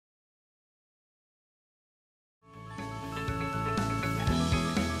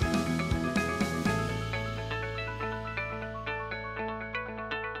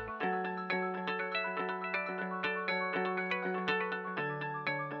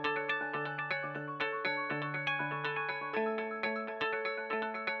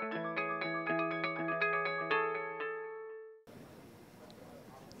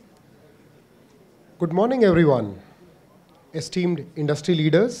Good morning, everyone. Esteemed industry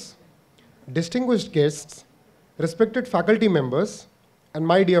leaders, distinguished guests, respected faculty members, and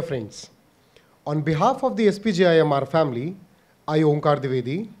my dear friends. On behalf of the SPJIMR family, I, Omkar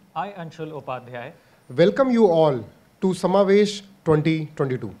Dwivedi, I, Anshul Upadhyay, welcome you all to Samavesh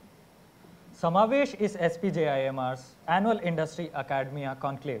 2022. Samavesh is SPJIMR's annual Industry Academia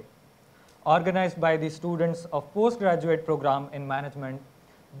Conclave. Organized by the students of postgraduate program in management,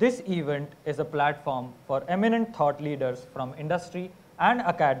 this event is a platform for eminent thought leaders from industry and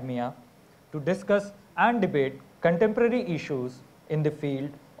academia to discuss and debate contemporary issues in the field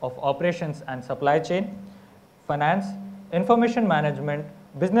of operations and supply chain, finance, information management,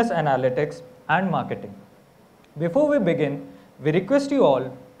 business analytics, and marketing. Before we begin, we request you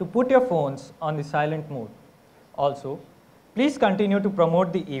all to put your phones on the silent mode. Also, please continue to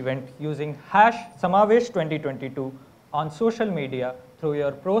promote the event using #Samavesh2022 on social media through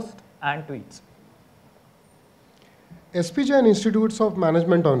your posts and tweets. SPJIN Institutes of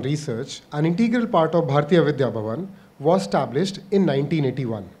Management on Research, an integral part of Bharatiya Vidya Bhavan, was established in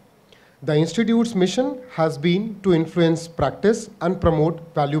 1981. The institute's mission has been to influence practice and promote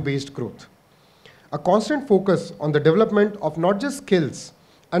value-based growth. A constant focus on the development of not just skills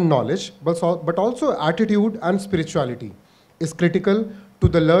and knowledge, but also attitude and spirituality is critical to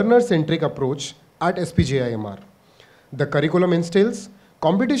the learner-centric approach at SPJIMR. The curriculum instills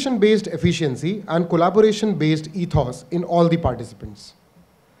competition-based efficiency and collaboration-based ethos in all the participants.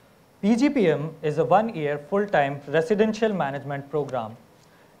 PGPM is a one-year full-time residential management program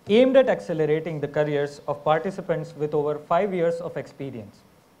aimed at accelerating the careers of participants with over 5 years of experience.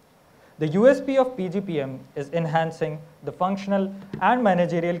 The USP of PGPM is enhancing the functional and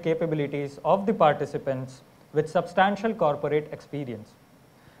managerial capabilities of the participants with substantial corporate experience.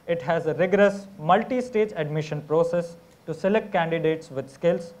 It has a rigorous multi-stage admission process to select candidates with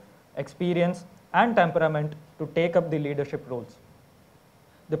skills, experience, and temperament to take up the leadership roles.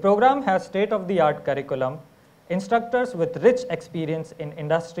 The program has state-of-the-art curriculum, instructors with rich experience in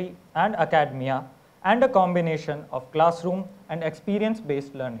industry and academia, and a combination of classroom and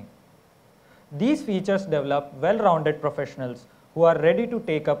experience-based learning. These features develop well-rounded professionals who are ready to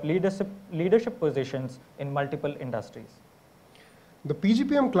take up leadership positions in multiple industries. The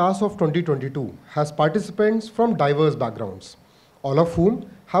PGPM class of 2022 has participants from diverse backgrounds, all of whom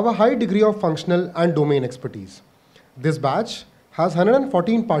have a high degree of functional and domain expertise. This batch has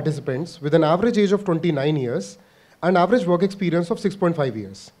 114 participants with an average age of 29 years and average work experience of 6.5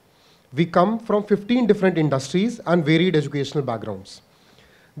 years. We come from 15 different industries and varied educational backgrounds.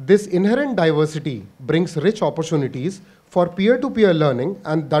 This inherent diversity brings rich opportunities for peer-to-peer learning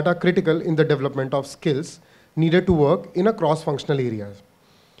and that are critical in the development of skills needed to work in a cross-functional area.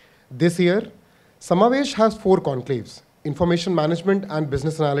 This year, Samavesh has 4 conclaves: information management and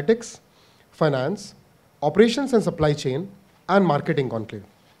business analytics, finance, operations and supply chain, and marketing conclave.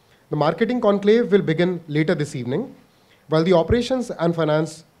 The marketing conclave will begin later this evening, while the operations and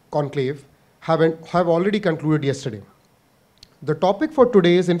finance conclave have already concluded yesterday. The topic for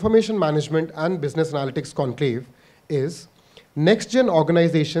today's information management and business analytics conclave is next-gen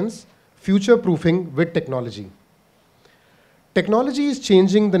organizations future-proofing with technology. Technology is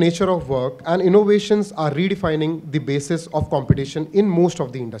changing the nature of work, and innovations are redefining the basis of competition in most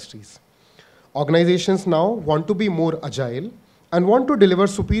of the industries. Organizations now want to be more agile and want to deliver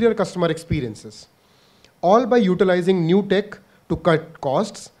superior customer experiences, all by utilizing new tech to cut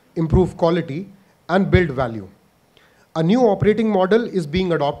costs, improve quality, and build value. A new operating model is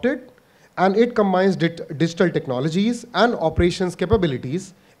being adopted, and it combines digital technologies and operations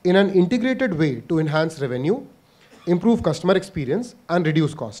capabilities in an integrated way to enhance revenue, improve customer experience, and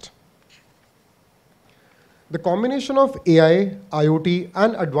reduce cost. The combination of AI, IoT,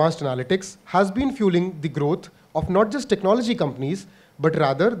 and advanced analytics has been fueling the growth of not just technology companies, but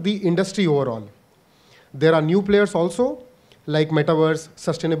rather the industry overall. There are new players also, like metaverse,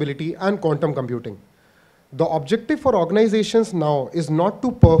 sustainability, and quantum computing. The objective for organizations now is not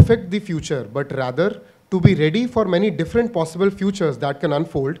to perfect the future, but rather to be ready for many different possible futures that can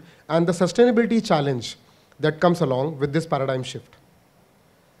unfold and the sustainability challenge that comes along with this paradigm shift.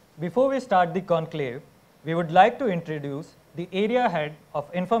 Before we start the conclave, we would like to introduce the Area Head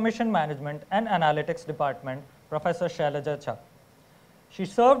of Information Management and Analytics Department, Professor Shailaja Chak. She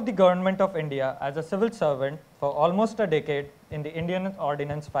served the Government of India as a civil servant for almost a decade in the Indian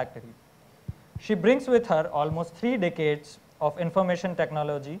Ordnance Factory. She brings with her almost 3 decades of information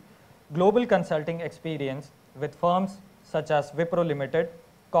technology, global consulting experience with firms such as Wipro Limited,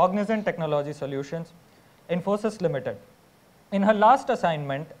 Cognizant Technology Solutions, Infosys Limited. In her last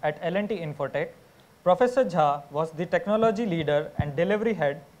assignment at L&T Infotech, Professor Jha was the technology leader and delivery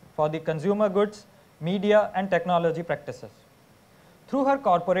head for the consumer goods, media, and technology practices. Through her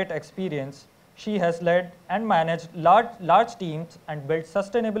corporate experience, she has led and managed large teams and built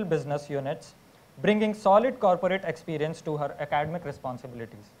sustainable business units, bringing solid corporate experience to her academic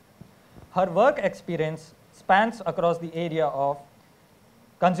responsibilities. Her work experience spans across the area of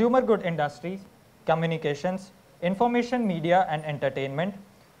consumer good industries, communications, information media and entertainment,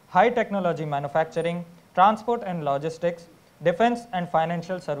 high technology manufacturing, transport and logistics, defense and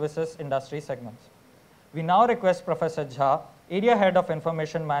financial services industry segments. We now request Professor Jha, Area Head of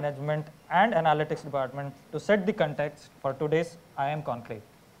Information Management and Analytics Department, to set the context for today's IIM Conclave.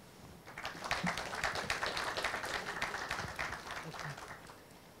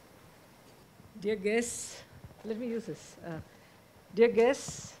 Dear guests, let me use this. Dear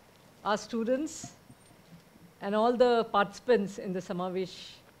guests, our students, and all the participants in the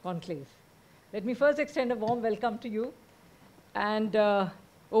Samavesh Conclave. Let me first extend a warm welcome to you. And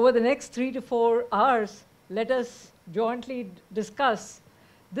over the next 3 to 4 hours, let us jointly discuss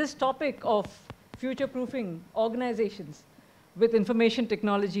this topic of future-proofing organizations with information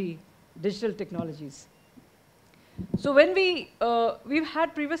technology, digital technologies. So when we've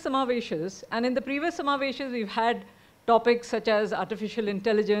had previous Samaveshas, and in the previous Samaveshas, we've had topics such as artificial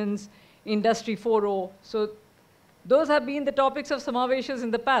intelligence, Industry 4.0. So those have been the topics of Samaveshas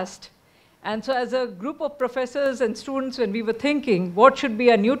in the past. And so as a group of professors and students, when we were thinking what should be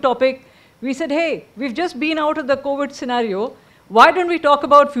a new topic, we said, hey, we've just been out of the COVID scenario. Why don't we talk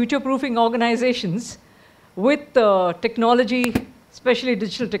about future-proofing organizations with technology, especially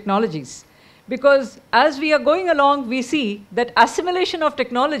digital technologies? Because as we are going along, we see that assimilation of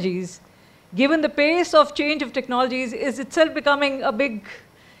technologies, given the pace of change of technologies, is itself becoming a big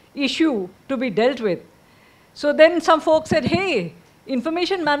issue to be dealt with. So then some folks said, hey,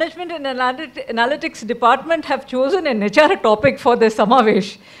 Information Management and Analytics Department have chosen an HR topic for this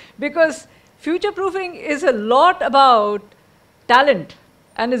Samavesh, because future-proofing is a lot about talent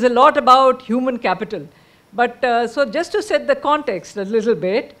and is a lot about human capital. But so just to set the context a little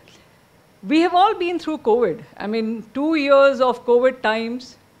bit, we have all been through COVID. I mean, 2 years of COVID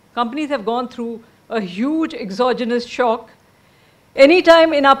times, companies have gone through a huge exogenous shock.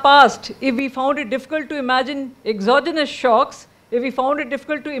 Anytime in our past, if we found it difficult to imagine exogenous shocks, if we found it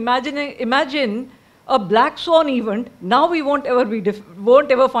difficult to imagine a black swan event, now we won't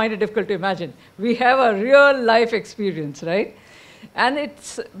ever find it difficult to imagine. We have a real life experience, right? And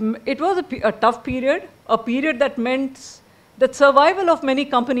it was a tough period, a period that meant that survival of many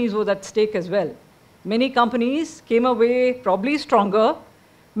companies was at stake as well. Many companies came away probably stronger.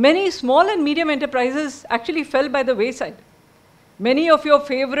 Many small and medium enterprises actually fell by the wayside. Many of your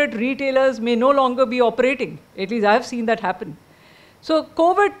favorite retailers may no longer be operating. At least I've seen that happen. So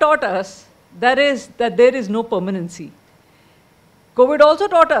COVID taught us that there is no permanency. COVID also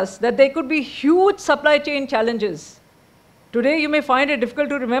taught us that there could be huge supply chain challenges. Today you may find it difficult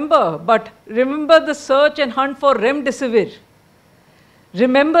to remember, but remember the search and hunt for remdesivir.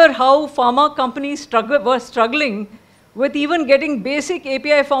 Remember how pharma companies were struggling with even getting basic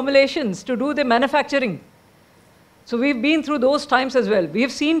API formulations to do the manufacturing. So we've been through those times as well.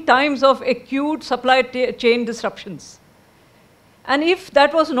 We've seen times of acute supply chain disruptions. And if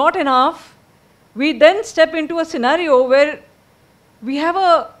that was not enough, we then step into a scenario where we have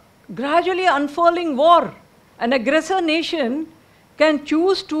a gradually unfurling war. An aggressor nation can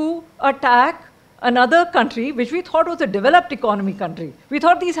choose to attack another country, which we thought was a developed economy country. We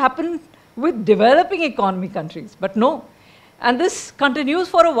thought these happened with developing economy countries, but no. And this continues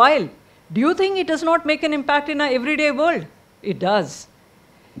for a while. Do you think it does not make an impact in our everyday world? It does.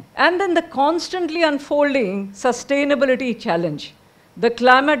 And then the constantly unfolding sustainability challenge, the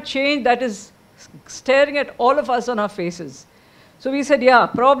climate change that is staring at all of us on our faces. So we said, yeah,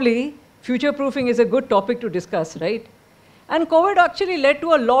 probably future-proofing is a good topic to discuss, right? And COVID actually led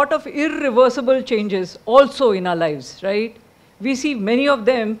to a lot of irreversible changes also in our lives, right? We see many of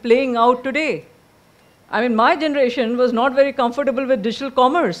them playing out today. I mean, my generation was not very comfortable with digital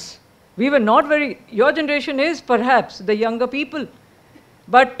commerce. We were not your generation is perhaps the younger people.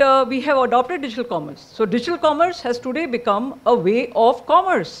 But we have adopted digital commerce. So digital commerce has today become a way of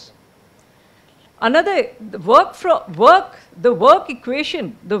commerce. Another, the work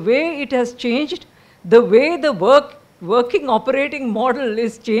equation, the way it has changed, the way the working operating model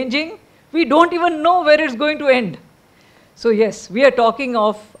is changing, we don't even know where it's going to end. So yes, we are talking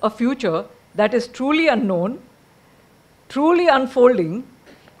of a future that is truly unknown, truly unfolding,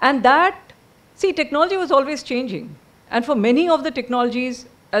 and that, see, technology was always changing. And for many of the technologies,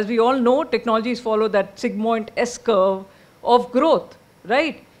 as we all know, technologies follow that sigmoid S-curve of growth,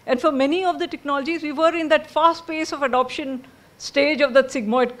 right? And for many of the technologies, we were in that fast pace of adoption stage of that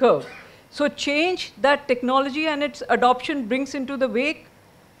sigmoid curve. So change that technology and its adoption brings into the wake,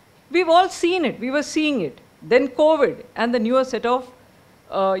 we've all seen it, we were seeing it. Then COVID and the newer set of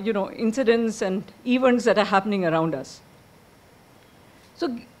incidents and events that are happening around us.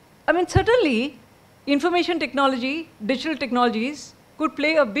 So, I mean, certainly, information technology, digital technologies could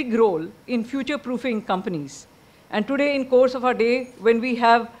play a big role in future-proofing companies. And today, in course of our day, when we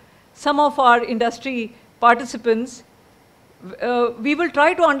have some of our industry participants, we will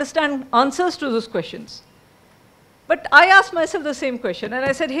try to understand answers to those questions. But I asked myself the same question, and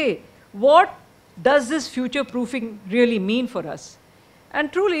I said, hey, what does this future-proofing really mean for us?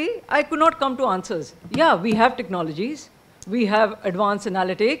 And truly, I could not come to answers. Yeah, we have technologies. We have advanced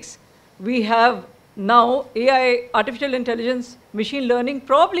analytics. We have now AI, artificial intelligence, machine learning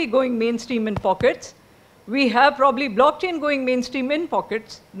probably going mainstream in pockets. We have probably blockchain going mainstream in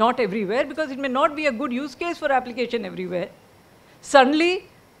pockets, not everywhere, because it may not be a good use case for application everywhere. Suddenly,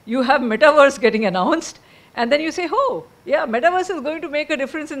 you have metaverse getting announced, and then you say, oh, yeah, metaverse is going to make a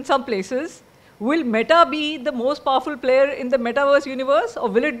difference in some places. Will Meta be the most powerful player in the metaverse universe, or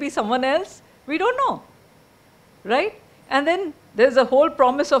will it be someone else? We don't know, right? And then there's a whole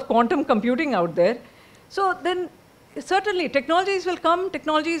promise of quantum computing out there. So then certainly technologies will come,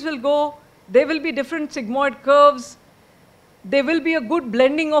 technologies will go. There will be different sigmoid curves. There will be a good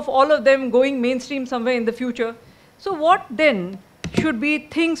blending of all of them going mainstream somewhere in the future. So what then should be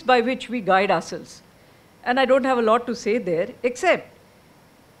things by which we guide ourselves? And I don't have a lot to say there, except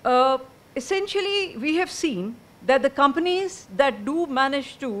essentially, we have seen that the companies that do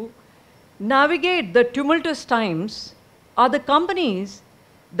manage to navigate the tumultuous times are the companies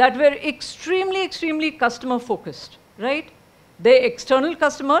that were extremely, extremely customer-focused, right? Their external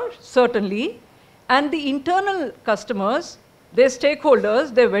customers, certainly, and the internal customers, their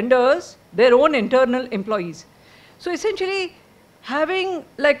stakeholders, their vendors, their own internal employees. So essentially, having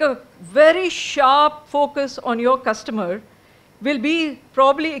like a very sharp focus on your customer will be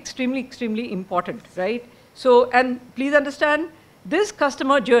probably extremely, extremely important, right? So, and please understand, this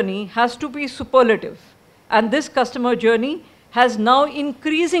customer journey has to be superlative. And this customer journey has now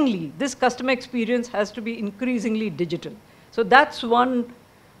increasingly, this customer experience has to be increasingly digital. So that's one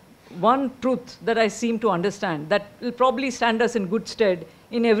truth that I seem to understand that will probably stand us in good stead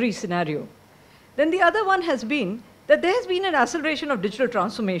in every scenario. Then the other one has been that there has been an acceleration of digital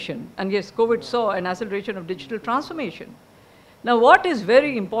transformation. And yes, COVID saw an acceleration of digital transformation. Now, what is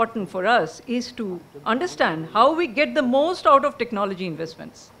very important for us is to understand how we get the most out of technology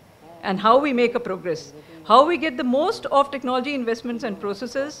investments and how we make a progress. How we get the most of technology investments and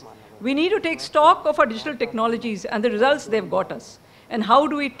processes. We need to take stock of our digital technologies and the results they've got us. And how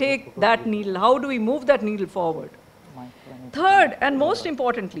do we take that needle? How do we move that needle forward? Third, and most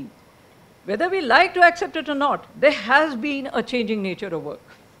importantly, whether we like to accept it or not, there has been a changing nature of work.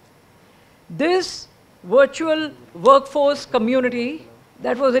 This virtual workforce community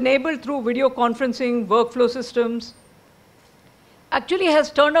that was enabled through video conferencing, workflow systems, actually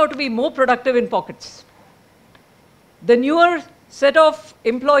has turned out to be more productive in pockets. The newer set of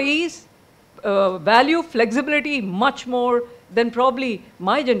employees value flexibility much more than probably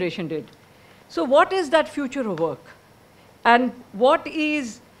my generation did. So what is that future of work? And what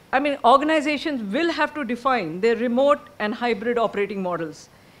is, I mean, organizations will have to define their remote and hybrid operating models.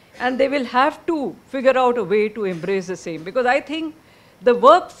 And they will have to figure out a way to embrace the same. Because I think the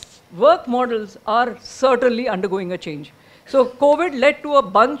work models are certainly undergoing a change. So COVID led to a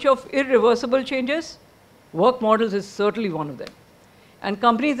bunch of irreversible changes. Work models is certainly one of them. And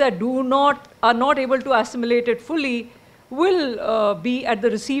companies that are not able to assimilate it fully will be at the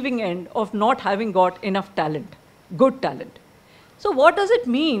receiving end of not having got enough talent, good talent. So what does it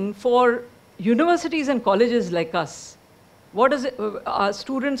mean for universities and colleges like us? What does it, our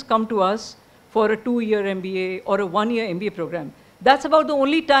students come to us for a 2-year MBA or a 1-year MBA program? That's about the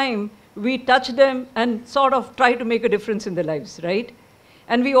only time we touch them and sort of try to make a difference in their lives, right?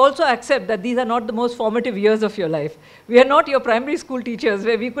 And we also accept that these are not the most formative years of your life. We are not your primary school teachers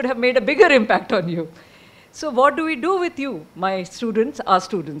where we could have made a bigger impact on you. So what do we do with you, my students, our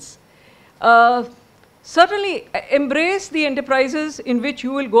students? Certainly, embrace the enterprises in which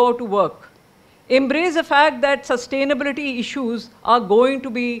you will go out to work. Embrace the fact that sustainability issues are going to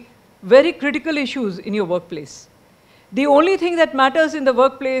be very critical issues in your workplace. The only thing that matters in the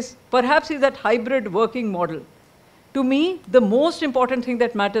workplace, perhaps, is that hybrid working model. To me, the most important thing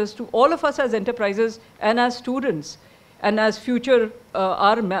that matters to all of us as enterprises and as students and as future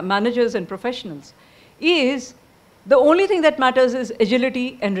our managers and professionals is the only thing that matters is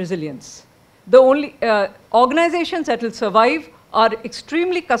agility and resilience. The only organizations that will survive are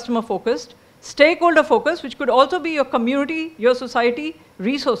extremely customer focused, stakeholder focused, which could also be your community, your society,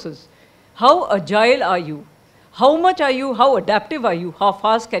 resources. How agile are you? How much are you? How adaptive are you? How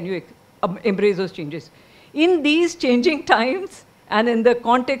fast can you embrace those changes? In these changing times and in the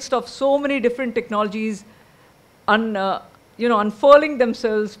context of so many different technologies unfurling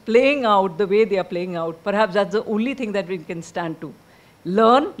themselves, playing out the way they are playing out, perhaps that's the only thing that we can stand to.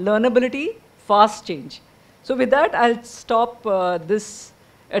 Learnability, fast change. So with that, I'll stop this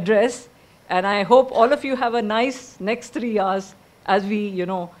address, and I hope all of you have a nice next 3 hours as we,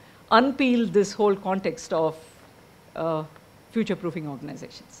 unpeel this whole context of future-proofing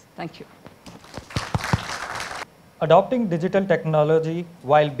organizations. Thank you. Adopting digital technology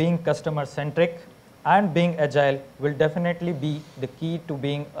while being customer-centric and being agile will definitely be the key to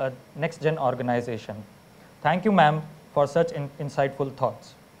being a next-gen organization. Thank you, ma'am, for such insightful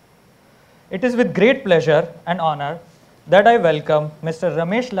thoughts. It is with great pleasure and honor that I welcome Mr.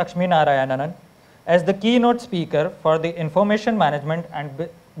 Ramesh Lakshminarayanan as the keynote speaker for the Information Management and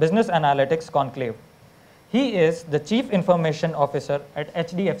Business Analytics Conclave. He is the Chief Information Officer at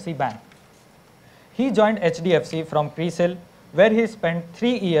HDFC Bank. He joined HDFC from CRISIL, where he spent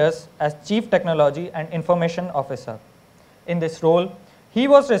 3 years as Chief Technology and Information Officer. In this role, he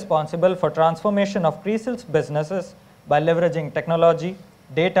was responsible for transformation of CRISIL's businesses by leveraging technology,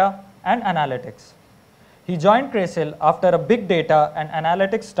 data, and analytics. He joined CRISIL after a big data and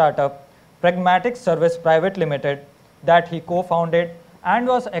analytics startup, Pragmatic Service Private Limited, that he co-founded and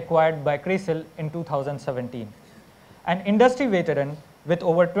was acquired by CRISIL in 2017. An industry veteran with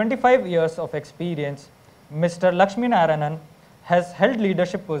over 25 years of experience, Mr. Lakshminarayanan has held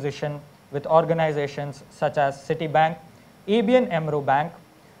leadership positions with organizations such as Citibank, ABN AMRO Bank,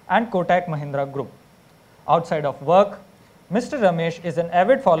 and Kotak Mahindra Group. Outside of work, Mr. Ramesh is an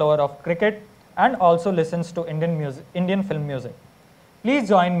avid follower of cricket and also listens to Indian film music. Please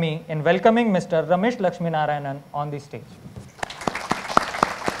join me in welcoming Mr. Ramesh Lakshminarayanan on the stage.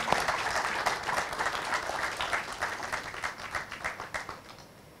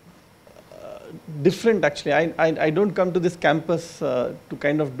 Different actually. I don't come to this campus to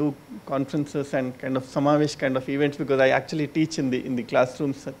kind of do conferences and kind of Samavesh kind of events, because I actually teach in the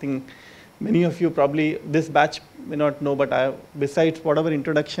classrooms. I think many of you probably, this batch may not know, but besides whatever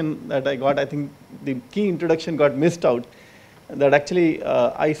introduction that I got, I think the key introduction got missed out. That actually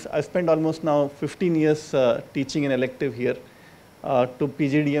I spent almost now 15 years teaching an elective here to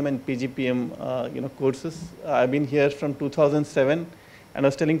PGDM and PGPM courses. I've been here from 2007. And I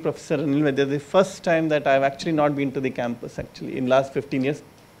was telling Professor Anil that this is the first time that I've actually not been to the campus actually in last 15 years.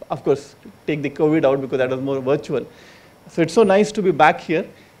 Of course, take the COVID out because that was more virtual. So it's so nice to be back here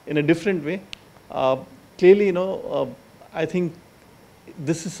in a different way. Clearly, I think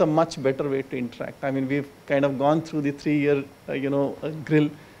this is a much better way to interact. I mean, we've kind of gone through the 3-year, grill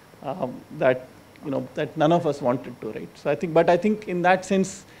that none of us wanted to, right? So I think in that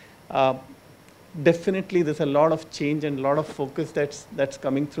sense, definitely there's a lot of change and a lot of focus that's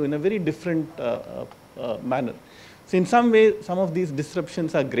coming through in a very different manner. So in some way, some of these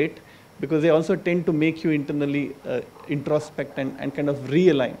disruptions are great because they also tend to make you internally introspect and kind of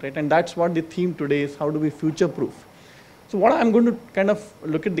realign, right? And that's what the theme today is: how do we future-proof? So what I'm going to kind of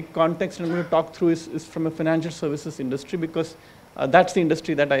look at the context and I'm going to talk through is from a financial services industry, because that's the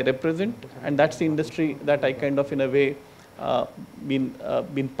industry that I represent, and that's the industry that I kind of in a way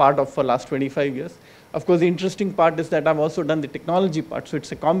been part of for last 25 years. Of course, the interesting part is that I've also done the technology part. So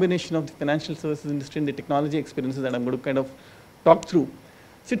it's a combination of the financial services industry and the technology experiences that I'm going to kind of talk through.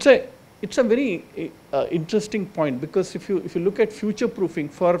 So it's a very interesting point, because if you look at future proofing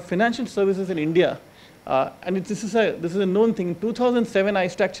for financial services in India, and this is a known thing. In 2007, I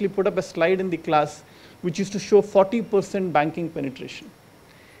used to actually put up a slide in the class which used to show 40% banking penetration.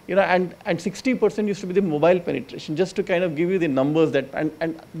 And 60% used to be the mobile penetration, just to kind of give you the numbers that,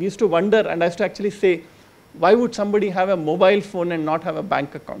 and we used to wonder, and I used to actually say, why would somebody have a mobile phone and not have a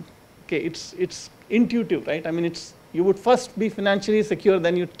bank account? Okay, it's intuitive, right? I mean, you would first be financially secure,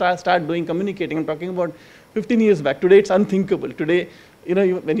 then you start doing communicating. I'm talking about 15 years back. Today, it's unthinkable. Today,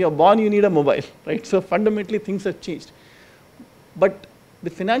 when you're born, you need a mobile, right? So fundamentally, things have changed. But the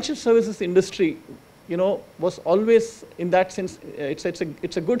financial services industry, was always, in that sense, it's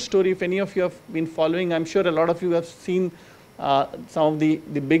a good story. If any of you have been following, I'm sure a lot of you have seen some of the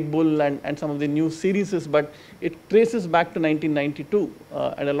Big Bull and some of the new series, but it traces back to 1992,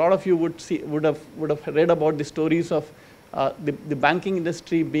 and a lot of you would have read about the stories of the banking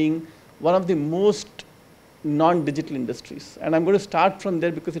industry being one of the most non-digital industries. And I'm going to start from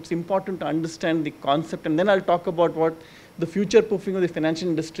there because it's important to understand the concept, and then I'll talk about what the future proofing of the financial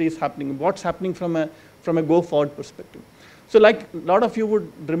industry is happening, what's happening from a go-forward perspective. So like a lot of you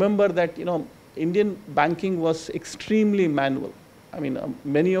would remember that, Indian banking was extremely manual. I mean,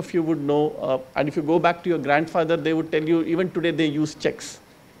 many of you would know, and if you go back to your grandfather, they would tell you even today they use checks,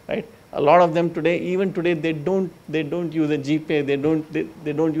 right? A lot of them today, even today, they don't use a GPay,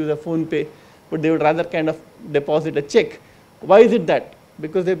 they don't use a phone pay, but they would rather kind of deposit a check. Why is it that?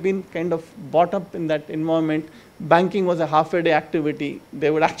 Because they've been kind of brought up in that environment. Banking was a half-a-day activity.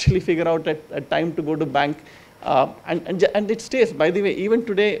 They would actually figure out a time to go to bank, and it stays. By the way, even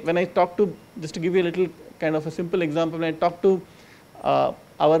today, when I talk to, just to give you a little kind of a simple example, when I talk to our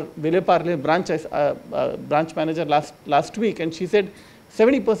Vileparle branch manager last week, and she said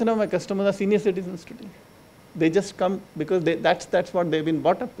 70% of my customers are senior citizens today. They just come because that's what they've been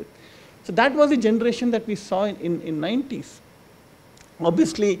brought up with. So that was the generation that we saw in 90s.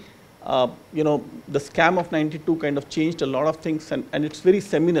 Obviously, you know, the scam of 92 kind of changed a lot of things, and it's very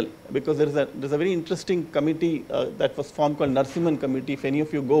seminal because there's a very interesting committee that was formed called Narasimhan Committee. If any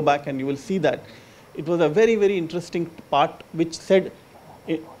of you go back and you will see that, it was a very, very interesting part which said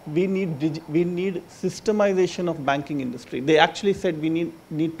we need systemization of banking industry. They actually said we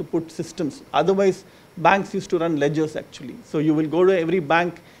need to put systems. Otherwise, banks used to run ledgers actually. So you will go to every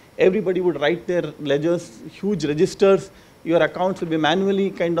bank, everybody would write their ledgers, huge registers. Your accounts will be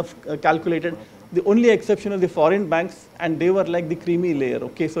manually kind of calculated. The only exception is the foreign banks, and they were like the creamy layer.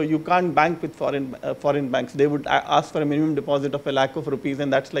 Okay, so you can't bank with foreign banks. They would ask for a minimum deposit of ₹1,00,000,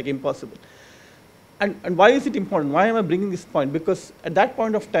 and that's like impossible. And why is it important? Why am I bringing this point? Because at that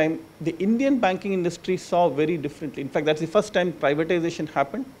point of time, the Indian banking industry saw very differently. In fact, that's the first time privatization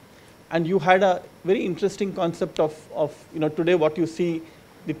happened, and you had a very interesting concept of you know, today what you see,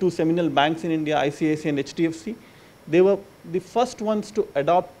 the two seminal banks in India, ICICI and HDFC. They were the first ones to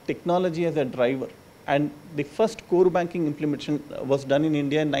adopt technology as a driver, and the first core banking implementation was done in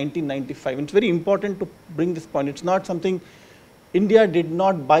India in 1995. And it's very important to bring this point. It's not something, India did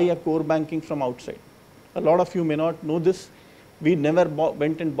not buy a core banking from outside. A lot of you may not know this. We never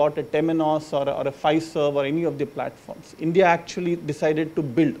went and bought a Temenos or a Fiserv or any of the platforms. India actually decided to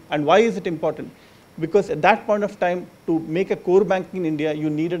build. And why is it important? Because at that point of time, to make a core banking in India, you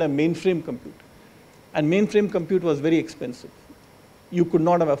needed a mainframe compute. And mainframe compute was very expensive. You could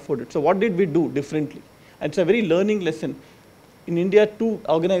not have afforded. So what did we do differently? And it's a very learning lesson. In India, two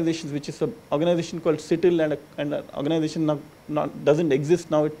organizations, which is an organization called CITIL and an organization now doesn't exist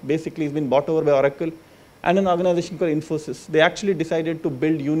now. It basically has been bought over by Oracle, and an organization called Infosys. They actually decided to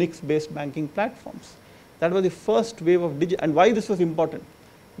build Unix-based banking platforms. That was the first wave of digital. And why this was important?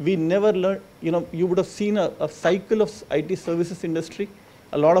 We never learned, you know, you would have seen a cycle of IT services industry.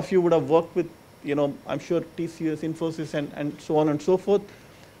 A lot of you would have worked with, you know, I'm sure TCS, Infosys, and so on and so forth.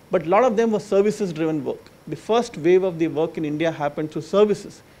 But a lot of them were services-driven work. The first wave of the work in India happened through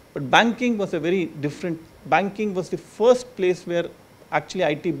services. But banking was a very different, banking was the first place where actually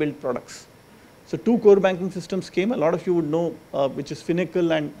IT built products. So two core banking systems came, a lot of you would know, which is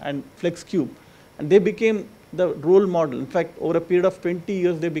Finacle and FlexCube. And they became the role model. In fact, over a period of 20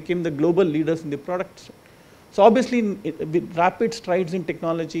 years, they became the global leaders in the products. So obviously, with rapid strides in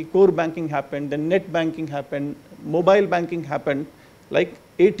technology, core banking happened, then net banking happened, mobile banking happened, like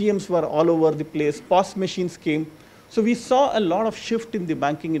ATMs were all over the place, POS machines came. So we saw a lot of shift in the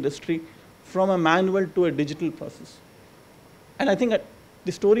banking industry from a manual to a digital process. And I think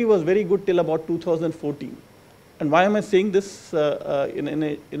the story was very good till about 2014. And why am I saying this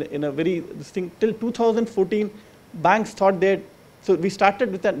in a very distinct, till 2014, banks thought that, so we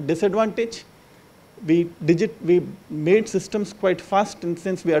started with a disadvantage. We made systems quite fast, and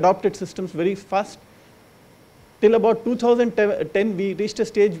since we adopted systems very fast, till about 2010, we reached a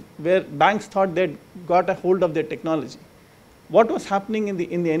stage where banks thought they'd got a hold of their technology. What was happening in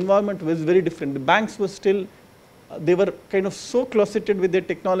the environment was very different. The banks were still, they were kind of so closeted with their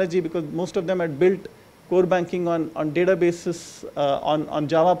technology because most of them had built core banking on databases, on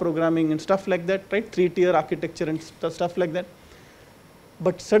Java programming and stuff like that, right? 3-tier architecture and stuff like that.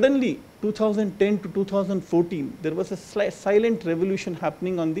 But suddenly, 2010 to 2014, there was a silent revolution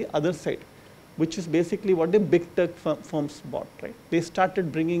happening on the other side, which is basically what the big tech firms bought, right? They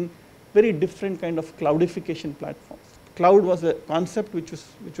started bringing very different kind of cloudification platforms. Cloud was a concept which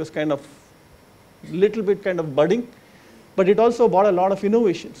was kind of little bit kind of budding, but it also brought a lot of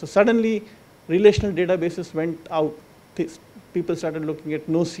innovation. So suddenly, relational databases went out. People started looking at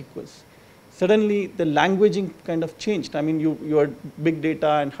NoSQLs. Suddenly, the languaging kind of changed. I mean, you had big data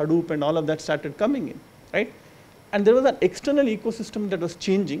and Hadoop and all of that started coming in, right? And there was an external ecosystem that was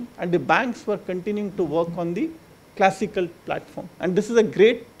changing, and the banks were continuing to work on the classical platform. And this is a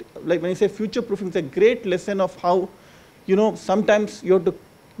great, like when you say future-proofing, it's a great lesson of how, you know, sometimes you have to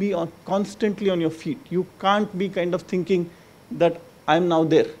be constantly on your feet. You can't be kind of thinking that I'm now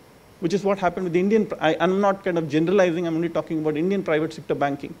there. which is what happened with the Indian, I'm not kind of generalizing, I'm only talking about Indian private sector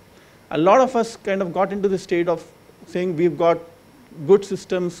banking. A lot of us kind of got into the state of saying we've got good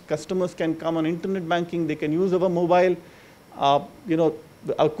systems, customers can come on internet banking, they can use our mobile, you know,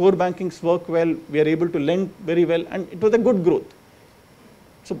 our core bankings work well, we are able to lend very well, and it was a good growth.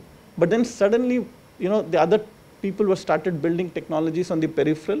 So, but then suddenly, you know, the other people were started building technologies on the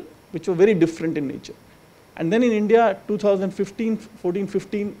peripheral, which were very different in nature. And then in India, 2015, 14,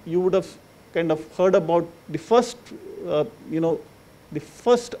 15, you would have kind of heard about the first, you know, the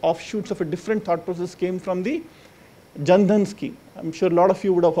first offshoots of a different thought process came from the Jan Dhan scheme. I'm sure a lot of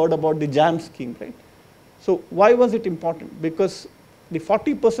you would have heard about the JAM scheme, right? So why was it important? Because the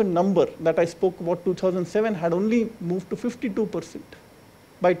 40% number that I spoke about 2007 had only moved to 52%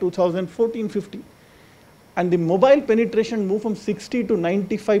 by 2014, 15. And the mobile penetration moved from 60 to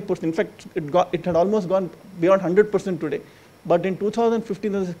 95%. In fact, it had almost gone beyond 100% today. But in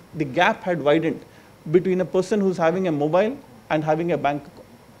 2015, the gap had widened between a person who's having a mobile and having a bank account.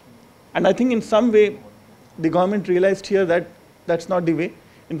 And I think in some way, the government realized here that that's not the way.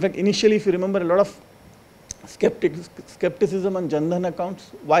 In fact, initially, if you remember, a lot of skepticism on Jan Dhan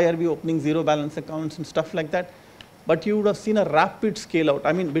accounts. Why are we opening zero balance accounts and stuff like that? But you would have seen a rapid scale out.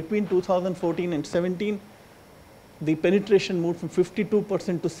 I mean, between 2014 and 17, the penetration moved from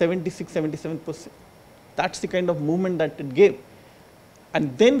 52% to 76, 77%. That's the kind of movement that it gave.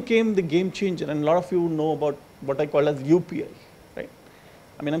 And then came the game changer, and a lot of you know about what I call as UPI, right?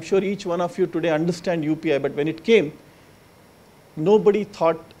 I mean, I'm sure each one of you today understand UPI, but when it came, nobody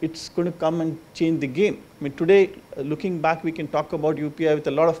thought it's going to come and change the game. I mean, today, looking back, we can talk about UPI with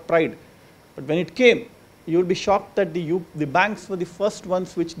a lot of pride. But when it came, you'll be shocked that the banks were the first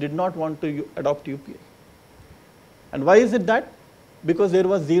ones which did not want to adopt UPI. And why is it that? Because there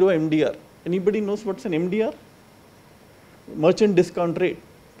was zero MDR. Anybody knows what's an MDR? Merchant discount rate,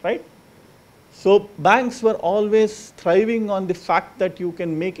 right? So banks were always thriving on the fact that you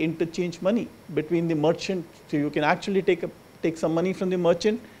can make interchange money between the merchant. So you can actually take some money from the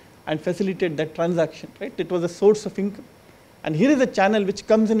merchant and facilitate that transaction, right? It was a source of income. And here is a channel which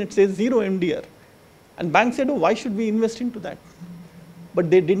comes in, it says zero MDR. And banks said, oh, why should we invest into that? But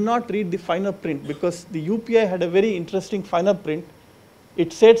they did not read the finer print, because the UPI had a very interesting finer print.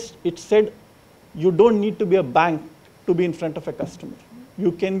 It said you don't need to be a bank to be in front of a customer.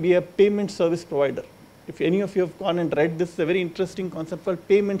 You can be a payment service provider. If any of you have gone and read this, it's a very interesting concept called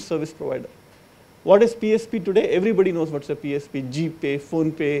payment service provider. What is PSP today? Everybody knows what's a PSP, GPay,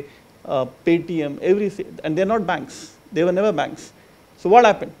 PhonePe, Paytm, everything. And they're not banks. They were never banks. So what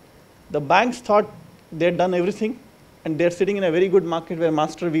happened? The banks thought they'd done everything, and they're sitting in a very good market where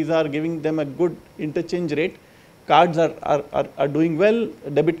Master, Visa are giving them a good interchange rate. Cards are doing well.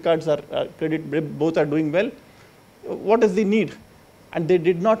 Debit cards are credit, both are doing well. What is the need? And they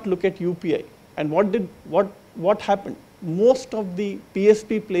did not look at UPI. And what happened? Most of the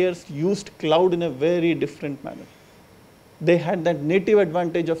PSP players used cloud in a very different manner. They had that native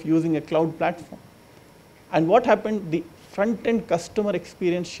advantage of using a cloud platform. And what happened? The front-end customer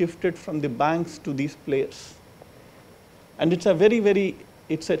experience shifted from the banks to these players. And it's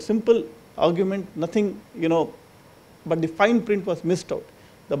it's a simple argument, nothing, you know, but the fine print was missed out.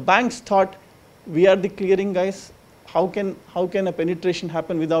 The banks thought, we are the clearing guys, how can a penetration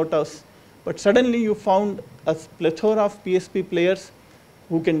happen without us? But suddenly you found a plethora of PSP players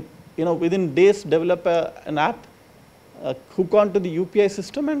who can, you know, within days develop an app, hook onto the UPI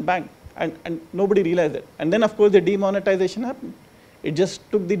system and bang. And nobody realized it. And then, of course, the demonetization happened. It just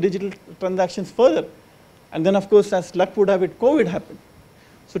took the digital transactions further. And then, of course, as luck would have it, COVID happened.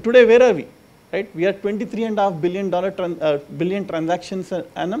 So today, where are we? Right? We are $23.5 billion transactions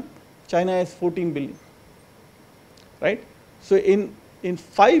annum. China is 14 billion. Right? So in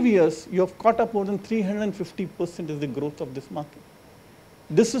 5 years, you have caught up more than 350% is the growth of this market.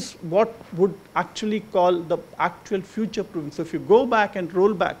 This is what would actually call the actual future proofing. So if you go back and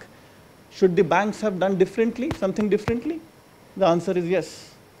roll back, should the banks have done differently, something differently? The answer is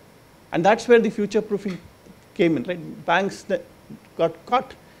yes. And that's where the future proofing came in, right? Banks that got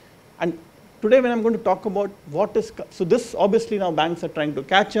caught. And today when I'm going to talk about what is, so this obviously now banks are trying to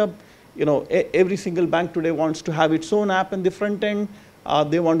catch up. You know, every single bank today wants to have its own app in the front end.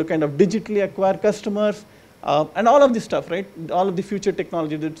 They want to kind of digitally acquire customers. And all of this stuff, right? All of the future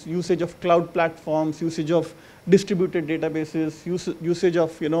technology, that's usage of cloud platforms, usage of distributed databases, usage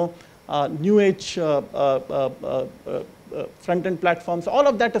of, you know, new age front-end platforms, all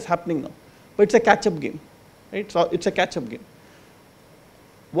of that is happening now. But it's a catch-up game, right? So it's a catch-up game.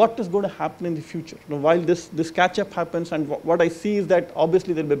 What is going to happen in the future? You know, while this catch-up happens, and what I see is that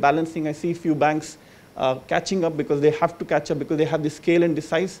obviously there'll be balancing. I see a few banks catching up because they have to catch up because they have the scale and the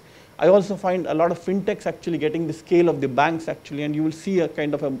size. I also find a lot of fintechs actually getting the scale of the banks actually, and you will see a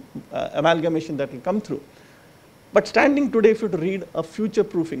kind of amalgamation that will come through. But standing today, if you were to read a future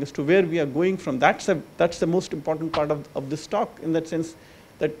proofing as to where we are going from, that's the most important part of this talk, in that sense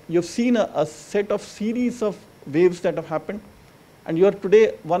that you've seen a set of series of waves that have happened, and you are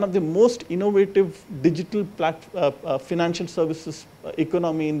today one of the most innovative digital financial services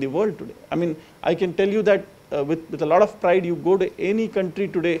economy in the world today. I mean, I can tell you that with a lot of pride, you go to any country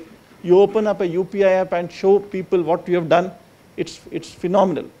today, you open up a UPI app and show people what you have done, it's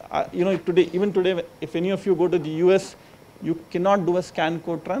phenomenal. You know, even today, if any of you go to the US, you cannot do a scan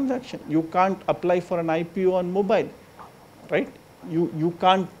code transaction. You can't apply for an IPO on mobile, right? You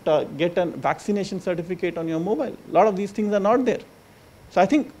can't get a vaccination certificate on your mobile. A lot of these things are not there. So I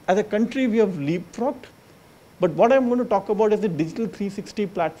think as a country, we have leapfrogged. But what I'm going to talk about is the digital 360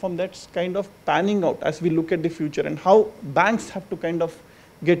 platform that's kind of panning out as we look at the future, and how banks have to kind of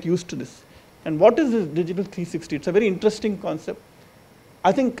get used to this. And what is this digital 360? It's a very interesting concept.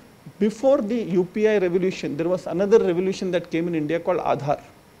 I think before the UPI revolution, there was another revolution that came in India called Aadhaar.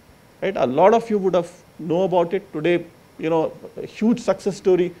 Right? A lot of you would have know about it today. You know, a huge success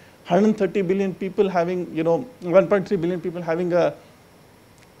story. 130 billion people having, you know, 1.3 billion people having a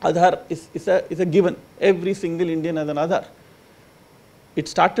Aadhaar is a given. Every single Indian has an Aadhaar. It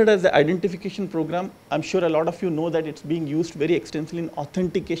started as an identification program. I'm sure a lot of you know that it's being used very extensively in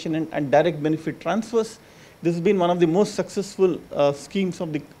authentication and direct benefit transfers. This has been one of the most successful schemes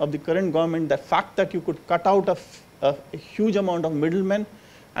of the current government. The fact that you could cut out a huge amount of middlemen,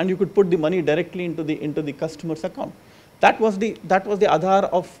 and you could put the money directly into the customer's account. That was the Aadhaar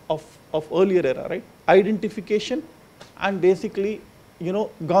of earlier era, right? Identification and basically, you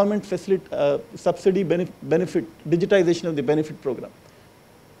know, government subsidy benefit, digitization of the benefit program.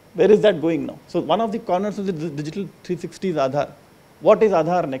 Where is that going now? So one of the corners of the digital 360 is Aadhaar. What is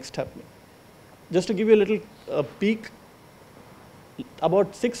Aadhaar next happening? Just to give you a little peek,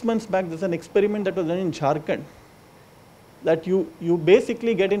 about 6 months back, there's an experiment that was done in Jharkhand, that you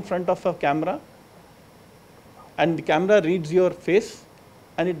basically get in front of a camera, and the camera reads your face,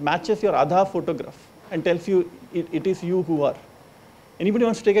 and it matches your Aadhaar photograph and tells you it is you who are. Anybody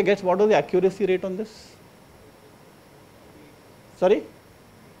wants to take a guess? What was the accuracy rate on this? Sorry?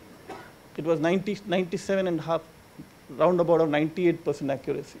 It was 97.5, roundabout of 98%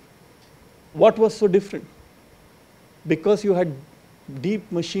 accuracy. What was so different? Because you had deep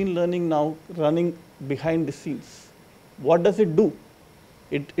machine learning now running behind the scenes. What does it do?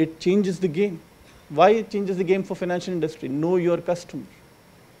 It changes the game. Why it changes the game for financial industry? Know your customer.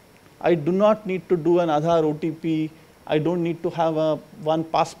 I do not need to do an Aadhaar OTP. I don't need to have one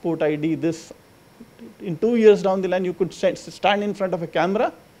passport ID. This, in 2 years down the line, you could stand in front of a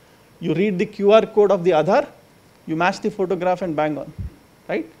camera, you read the QR code of the Aadhaar, you match the photograph and bang on,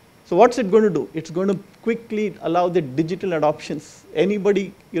 right? So what's it going to do? It's going to quickly allow the digital adoptions.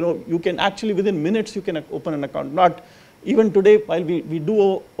 Anybody, you know, you can actually within minutes you can open an account. Not even today, while we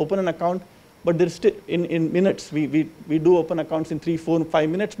do open an account, but there's still in minutes. We do open accounts in 3, 4, 5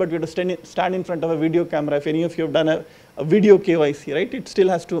 minutes, but we have to stand in front of a video camera. If any of you have done a video KYC, right? It still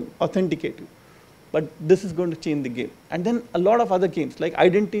has to authenticate you. But this is going to change the game. And then a lot of other games like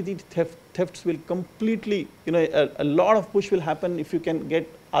identity thefts will completely, you know, a lot of push will happen if you can get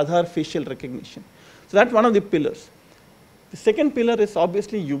Aadhaar facial recognition. So that's one of the pillars. The second pillar is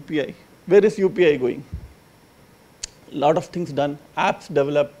obviously UPI. Where is UPI going? A lot of things done, apps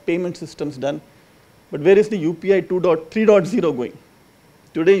developed, payment systems done, but where is the UPI 3.0 going?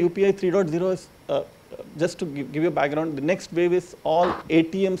 Today UPI 3.0 is, just to give you a background, the next wave is all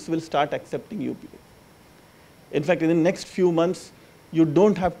ATMs will start accepting UPI. In fact, in the next few months, you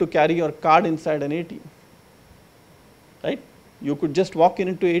don't have to carry your card inside an ATM, right? You could just walk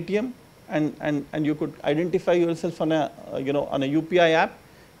into ATM and you could identify yourself on a UPI app,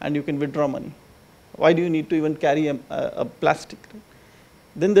 and you can withdraw money. Why do you need to even carry a plastic? Right?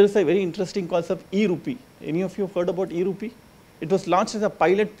 Then there is a very interesting concept, e-rupee. Any of you have heard about e-rupee? It was launched as a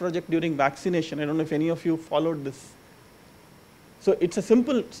pilot project during vaccination. I don't know if any of you followed this. So it's a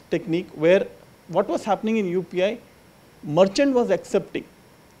simple technique where what was happening in UPI, merchant was accepting,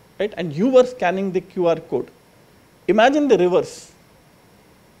 right? And you were scanning the QR code. Imagine the reverse,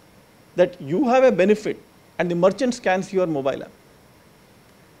 that you have a benefit and the merchant scans your mobile app.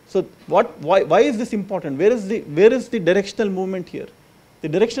 So why is this important? Where is the directional movement here? The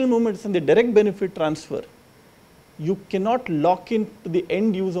directional movement is in the direct benefit transfer. You cannot lock in to the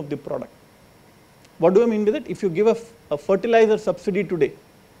end use of the product. What do I mean by that? If you give a fertilizer subsidy today,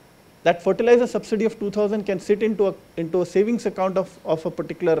 that fertilizer subsidy of 2,000 can sit into a savings account of a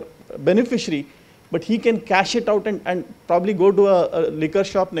particular beneficiary, but he can cash it out and probably go to a liquor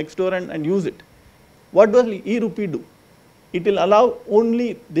shop next door and use it. What does e-rupee do? It will allow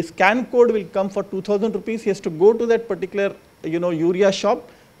only the scan code will come for 2,000 rupees. He has to go to that particular urea shop,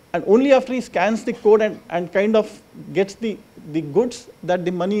 and only after he scans the code and kind of gets the goods that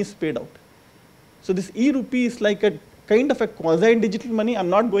the money is paid out. So this e-rupee is like a kind of a quasi-digital money. I'm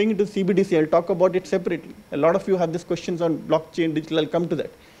not going into CBDC. I'll talk about it separately. A lot of you have these questions on blockchain, digital. I'll come to that.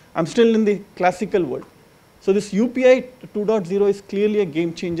 I'm still in the classical world. So this UPI 2.0 is clearly a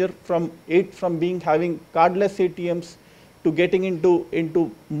game changer from having cardless ATMs to getting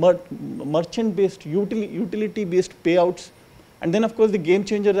into merchant-based, utility-based payouts. And then, of course, the game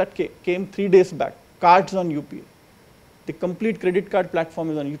changer that came 3 days back, cards on UPI. The complete credit card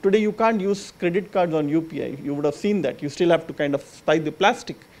platform is on. Today, you can't use credit cards on UPI. You would have seen that. You still have to kind of spike the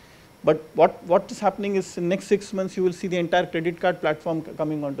plastic. But what is happening is in the next 6 months, you will see the entire credit card platform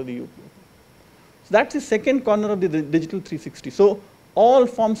coming onto the UPI. So that's the second corner of the digital 360. So all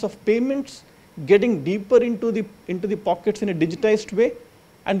forms of payments getting deeper into the pockets in a digitized way,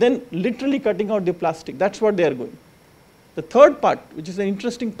 and then literally cutting out the plastic. That's what they are going. The third part, which is an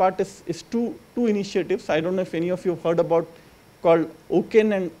interesting part, is two initiatives. I don't know if any of you have heard about, called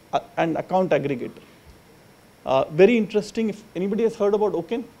OCEN and account aggregator. Very interesting. If anybody has heard about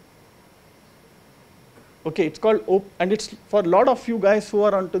OCEN? Okay, it's called and it's for a lot of you guys who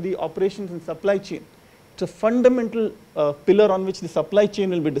are onto the operations and supply chain. It's a fundamental pillar on which the supply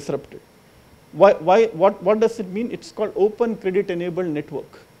chain will be disrupted. What does it mean? It's called Open Credit Enabled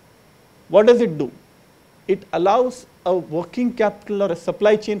Network. What does it do? It allows a working capital or a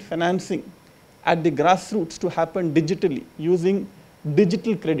supply chain financing at the grassroots to happen digitally using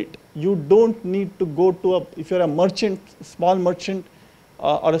digital credit. You don't need to go to if you're a merchant, small merchant,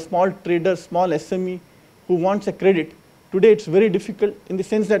 or a small trader, small SME who wants a credit. Today it's very difficult in the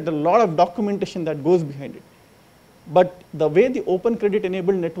sense that there are a lot of documentation that goes behind it. But the way the Open Credit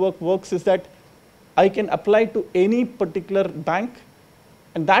Enabled Network works is that I can apply to any particular bank,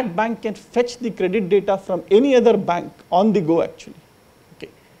 and that bank can fetch the credit data from any other bank on the go actually. Okay.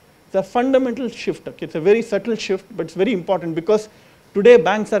 It's a fundamental shift. Okay. It's a very subtle shift, but it's very important because today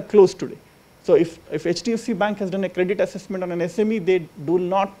banks are closed today. So if HDFC Bank has done a credit assessment on an SME, they do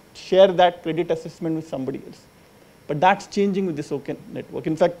not share that credit assessment with somebody else. But that's changing with this OCEN network.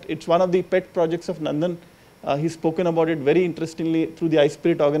 In fact, it's one of the pet projects of Nandan. He's spoken about it very interestingly through the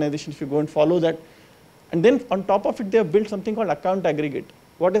iSpirit organization, if you go and follow that. And then on top of it, they have built something called account aggregator.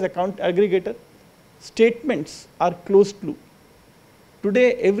 What is account aggregator? Statements are closed loop.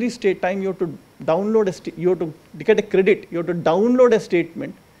 Today, every time you have to download you have to get a credit, you have to download a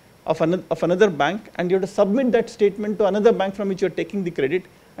statement of another bank, and you have to submit that statement to another bank from which you are taking the credit,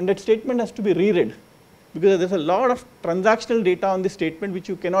 and that statement has to be reread because there's a lot of transactional data on the statement which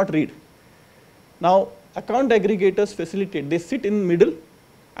you cannot read. Now, account aggregators facilitate. They sit in the middle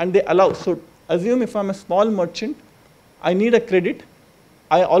and they allow. So assume if I'm a small merchant, I need a credit.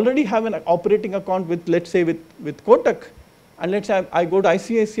 I already have an operating account with, let's say, with Kotak, and let's say I go to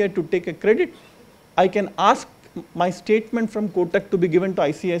ICICI to take a credit. I can ask my statement from Kotak to be given to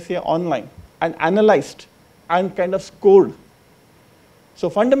ICICI online and analyzed and kind of scored. So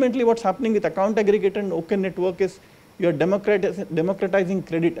fundamentally what's happening with account aggregator and OCEN network is you're democratizing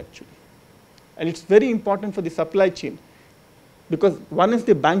credit actually. And it's very important for the supply chain because one is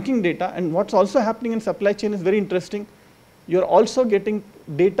the banking data, and what's also happening in supply chain is very interesting. You're also getting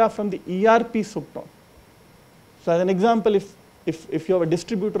data from the ERP subcon. So as an example, if you have a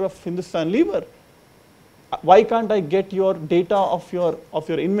distributor of Hindustan Lever, why can't I get your data of your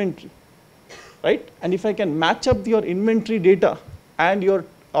inventory, right? And if I can match up your inventory data and your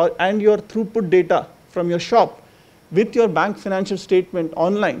throughput data from your shop with your bank financial statement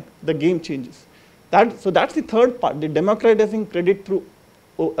online, the game changes. So that's the third part, the democratizing credit through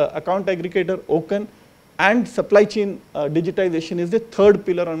account aggregator, OCEN, and supply chain digitization is the third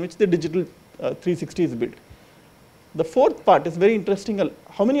pillar on which the digital 360 is built. The fourth part is very interesting.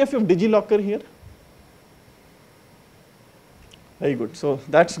 How many of you have DigiLocker here? Very good. So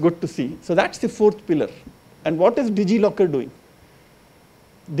that's good to see. So that's the fourth pillar. And what is DigiLocker doing?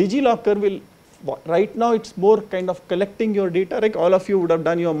 DigiLocker will, right now it's more kind of collecting your data. Like all of you would have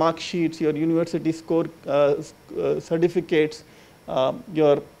done your mark sheets, your university score certificates,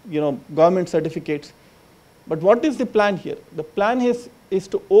 your government certificates. But what is the plan here? The plan is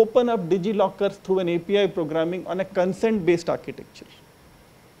to open up DigiLocker through an API programming on a consent-based architecture.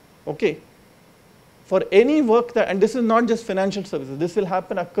 Okay. For any work that, and this is not just financial services, this will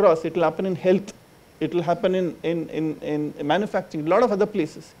happen across, it will happen in health, it will happen in manufacturing, a lot of other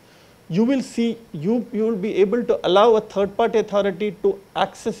places. you will see, you will be able to allow a third-party authority to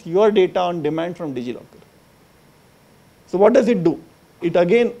access your data on demand from DigiLocker. So what does it do? It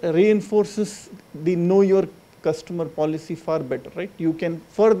again reinforces the know your customer policy far better, right? You can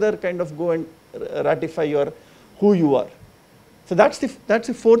further kind of go and ratify your who you are. So that's the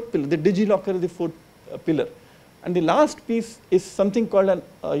fourth pillar. The DigiLocker is the fourth pillar. And the last piece is something called an,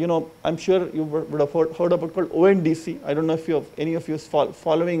 I'm sure you would have heard about called ONDC. I don't know if any of you is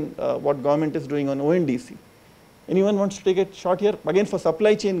following what government is doing on ONDC. Anyone wants to take a shot here? Again for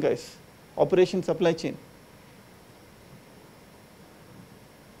supply chain guys, operation supply chain.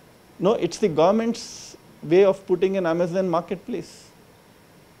 No, it's the government's way of putting an Amazon marketplace.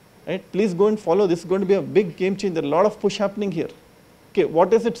 Right? Please go and follow. This is going to be a big game changer. A lot of push happening here. Okay,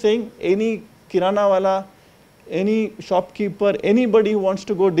 what is it saying? Any kirana wala, any shopkeeper, anybody who wants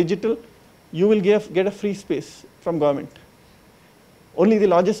to go digital, you will get a free space from government. Only the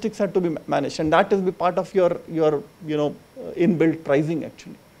logistics have to be managed, and that is be part of your inbuilt pricing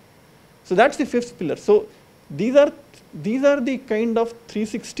actually. So that's the fifth pillar. So these are the kind of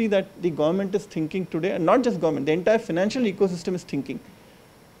 360 that the government is thinking today, and not just government, the entire financial ecosystem is thinking.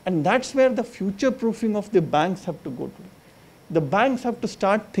 And that's where the future proofing of the banks have to go to. The banks have to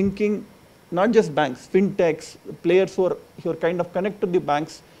start thinking, not just banks, fintechs, players who are kind of connected to the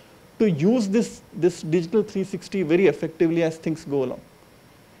banks, to use this digital 360 very effectively as things go along.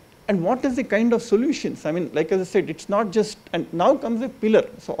 And what is the kind of solutions? I mean, like as I said, it's not just, and now comes a pillar.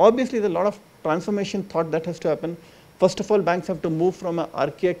 So obviously there's a lot of transformation thought that has to happen. First of all, banks have to move from an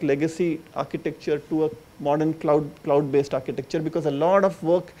archaic legacy architecture to a modern cloud-based architecture, because a lot of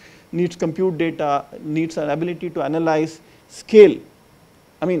work needs compute data, needs an ability to analyze, scale.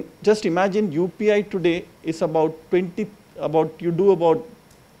 I mean, just imagine UPI today is about 23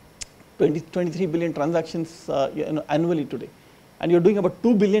 billion transactions annually today. And you're doing about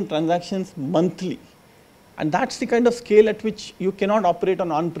 2 billion transactions monthly. And that's the kind of scale at which you cannot operate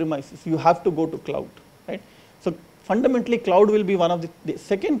on-premises. You have to go to cloud, right? So fundamentally, cloud will be one of the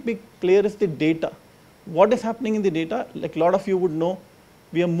second big player is the data. What is happening in the data? Like a lot of you would know,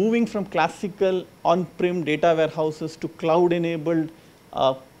 we are moving from classical on-prem data warehouses to cloud-enabled,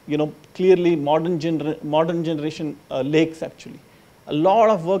 clearly modern generation lakes actually. A lot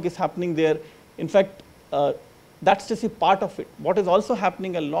of work is happening there. In fact, that's just a part of it. What is also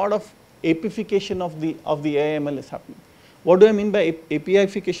happening, a lot of APIfication of the AI/ML is happening. What do I mean by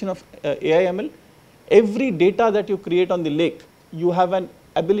APIfication of AI/ML? Every data that you create on the lake, you have an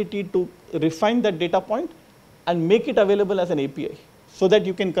ability to refine that data point and make it available as an API so that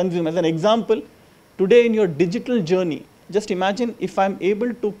you can consume. As an example, today in your digital journey, just imagine if I'm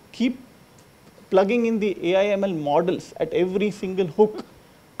able to keep plugging in the AI/ML models at every single hook,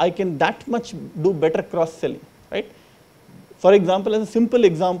 I can that much do better cross-selling, right? For example, as a simple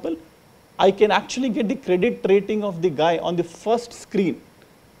example, I can actually get the credit rating of the guy on the first screen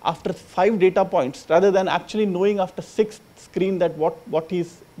after 5 data points, rather than actually knowing after 6th screen that what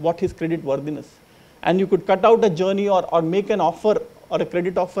his credit worthiness. And you could cut out a journey or make an offer or a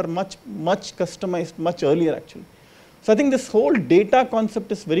credit offer much customized much earlier actually. So I think this whole data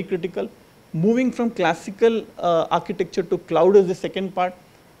concept is very critical. Moving from classical architecture to cloud is the second part.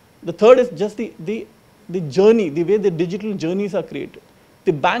 The third is just the journey, the way the digital journeys are created.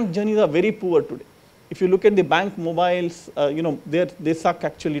 The bank journeys are very poor today. If you look at the bank mobiles, they suck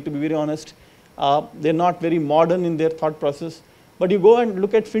actually, to be very honest. They're not very modern in their thought process. But you go and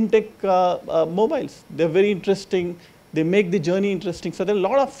look at fintech mobiles. They're very interesting. They make the journey interesting. So there are a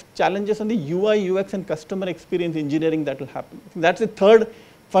lot of challenges on the UI, UX, and customer experience engineering that will happen. I think that's the third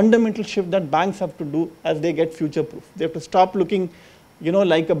fundamental shift that banks have to do as they get future-proof. They have to stop looking,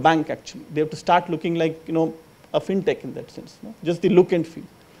 like a bank actually. They have to start looking like, a fintech in that sense, just the look and feel.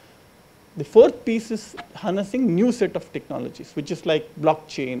 The fourth piece is harnessing new set of technologies, which is like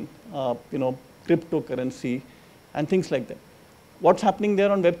blockchain, cryptocurrency, and things like that. What's happening there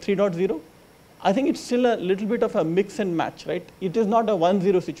on Web 3.0? I think it's still a little bit of a mix and match, right? It is not a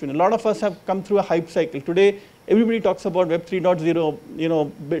 1-0 situation. A lot of us have come through a hype cycle. Today, everybody talks about Web 3.0,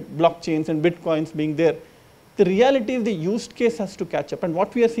 blockchains and bitcoins being there. The reality is the use case has to catch up. And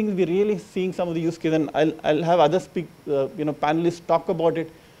what we are seeing is we're really seeing some of the use cases, and I'll have other panelists talk about it.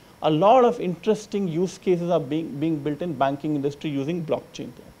 A lot of interesting use cases are being built in banking industry using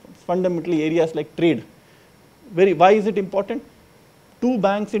blockchain platforms. Fundamentally areas like trade. Why is it important? 2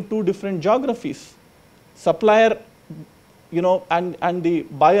 banks in 2 different geographies. Supplier, and the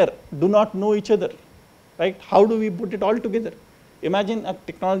buyer do not know each other, right? How do we put it all together? Imagine a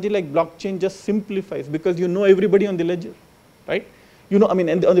technology like blockchain just simplifies, because you know everybody on the ledger, right? On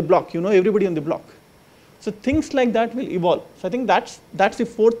the block, everybody on the block. So things like that will evolve. So I think that's the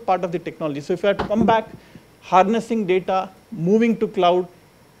fourth part of the technology. So if I have to come back, harnessing data, moving to cloud,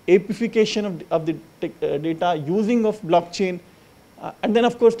 amplification of the data, using of blockchain, and then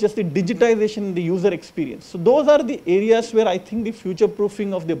of course just the digitization in the user experience. So those are the areas where I think the future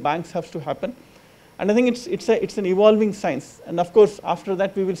proofing of the banks has to happen. And I think it's an evolving science. And of course after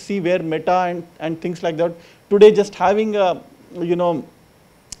that we will see where meta and things like that. Today just having a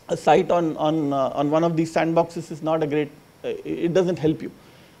site on one of these sandboxes is not a great, it doesn't help you.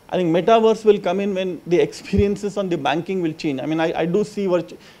 I think metaverse will come in when the experiences on the banking will change. I mean, I do see,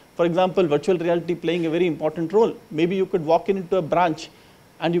 for example, virtual reality playing a very important role. Maybe you could walk into a branch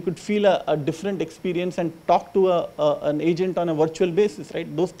and you could feel a different experience and talk to an agent on a virtual basis,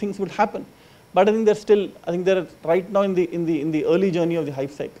 right? Those things would happen. But I think they're right now in the early journey of the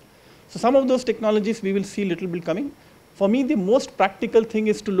hype cycle. So some of those technologies we will see little bit coming. For me, the most practical thing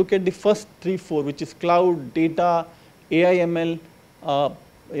is to look at the first 3, 4, which is cloud, data, AI, ML,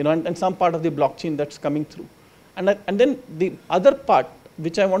 and some part of the blockchain that's coming through. And then the other part,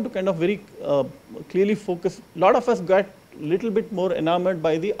 which I want to kind of very clearly focus, a lot of us got a little bit more enamored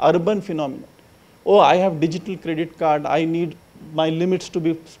by the urban phenomenon. Oh, I have digital credit card, I need my limits to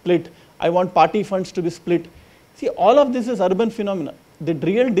be split, I want party funds to be split. See, all of this is urban phenomena. The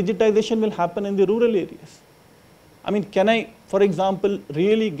real digitization will happen in the rural areas. I mean, can I, for example,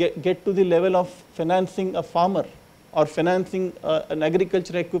 really get to the level of financing a farmer or financing an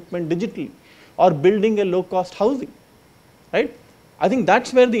agricultural equipment digitally or building a low-cost housing, right? I think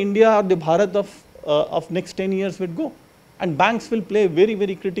that's where the India or the Bharat of next 10 years would go. And banks will play a very,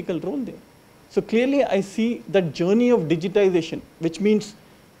 very critical role there. So clearly, I see that journey of digitization, which means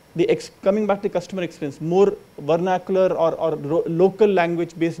coming back to customer experience, more vernacular or local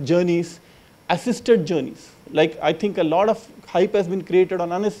language-based journeys, assisted journeys. Like I think a lot of hype has been created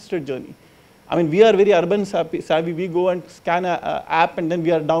on unassisted journey. I mean, we are very urban savvy. We go and scan an app and then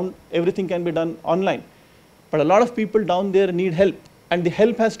we are down, everything can be done online. But a lot of people down there need help. And the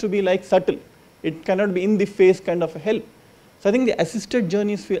help has to be like subtle. It cannot be in the face kind of a help. So I think the assisted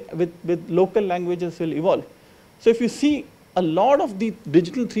journeys with local languages will evolve. So if you see a lot of the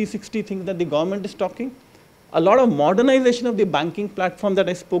digital 360 things that the government is talking, a lot of modernization of the banking platform that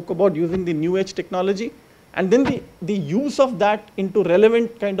I spoke about using the new age technology, and then the use of that into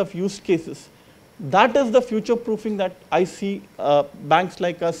relevant kind of use cases. That is the future proofing that I see banks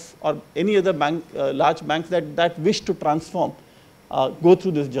like us or any other bank, large banks that wish to transform, go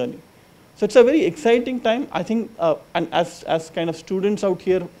through this journey. So it's a very exciting time, I think, and as kind of students out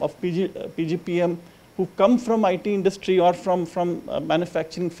here of PGPM who come from IT industry or from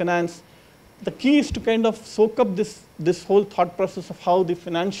manufacturing, finance, the key is to kind of soak up this whole thought process of how the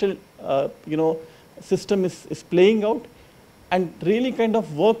financial system is playing out, and really kind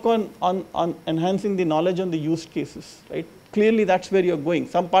of work on enhancing the knowledge on the use cases, right? Clearly that's where you're going.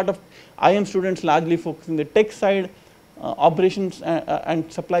 Some part of IM students largely focusing the tech side, operations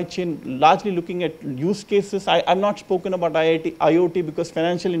and supply chain, largely looking at use cases. I've not spoken about IoT because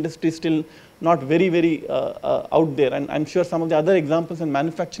financial industry is still not very, very out there, and I'm sure some of the other examples in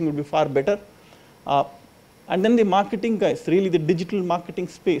manufacturing would be far better. And then the marketing guys, really the digital marketing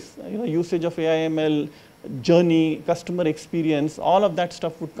space, usage of AI, ML, journey, customer experience, all of that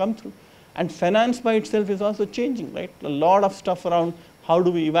stuff would come through. And finance by itself is also changing, right? A lot of stuff around how do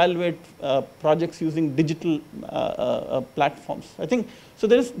we evaluate projects using digital platforms. I think, so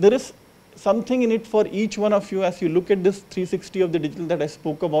there is something in it for each one of you as you look at this 360 of the digital that I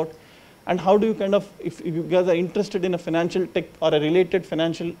spoke about. And how do you kind of, if you guys are interested in a financial tech or a related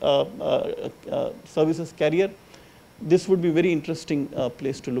financial services career, this would be a very interesting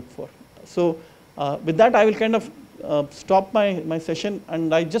place to look for. So with that, I will kind of stop my session,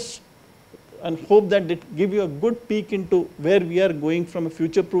 and I just hope that it give you a good peek into where we are going from a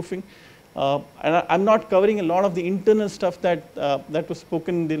future proofing. And I'm not covering a lot of the internal stuff that was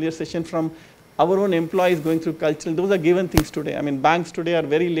spoken in the earlier session from our own employees going through cultural. Those are given things today. I mean, banks today are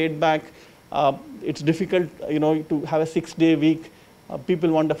very laid back. It's difficult, to have a 6-day week. People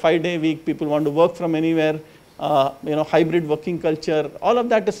want a 5-day week. People want to work from anywhere. Hybrid working culture. All of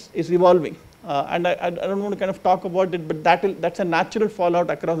that is evolving. And I don't want to kind of talk about it, but that's a natural fallout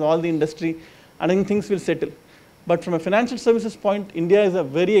across all the industry. And I think things will settle. But from a financial services point, India is a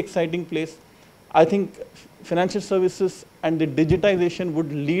very exciting place. I think financial services and the digitization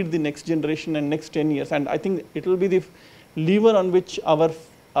would lead the next generation and next 10 years. And I think it will be the lever on which our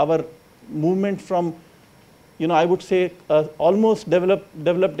movement from, I would say, almost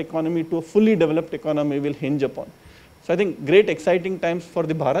developed economy to a fully developed economy will hinge upon. So I think great exciting times for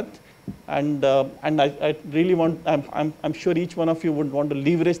the Bharat. And I really want, I'm sure each one of you would want to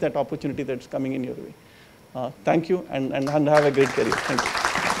leverage that opportunity that's coming in your way. Thank you and have a great career. Thank you.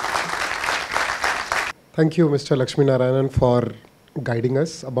 Thank you, Mr. Lakshminarayanan, for guiding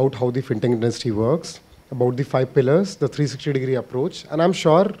us about how the fintech industry works, about the 5 pillars, the 360-degree approach, and I'm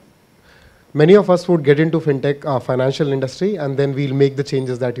sure many of us would get into fintech financial industry, and then we'll make the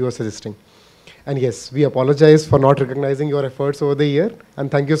changes that you are suggesting. And yes, we apologize for not recognizing your efforts over the year, and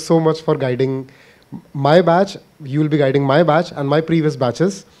thank you so much for guiding my batch. You will be guiding my batch and my previous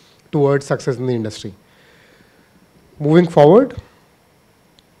batches towards success in the industry. Moving forward,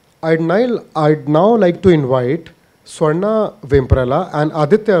 I'd now like to invite Swarna Vemprala and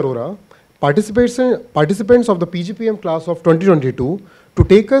Aditya Arora, participants of the PGPM class of 2022, to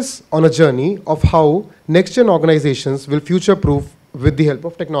take us on a journey of how next-gen organizations will future-proof with the help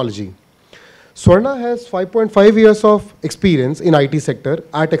of technology. Swarna has 5.5 years of experience in IT sector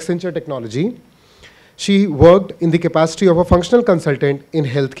at Accenture Technology. She worked in the capacity of a functional consultant in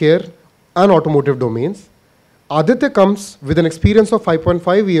healthcare and automotive domains. Aditya comes with an experience of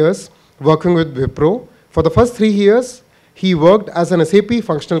 5.5 years working with Wipro. For the first 3 years, he worked as an SAP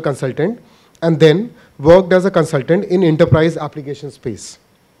functional consultant and then worked as a consultant in enterprise application space.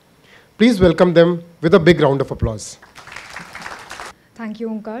 Please welcome them with a big round of applause. Thank you,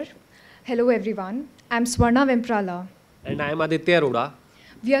 Onkar. Hello, everyone. I'm Swarna Vemprala. And I am Aditya Arora.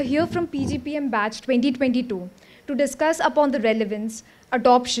 We are here from PGPM Batch 2022 to discuss upon the relevance,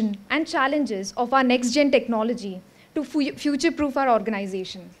 adoption, and challenges of our next-gen technology to future-proof our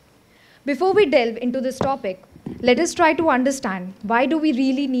organization. Before we delve into this topic, let us try to understand why do we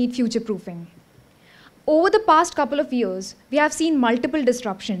really need future-proofing. Over the past couple of years, we have seen multiple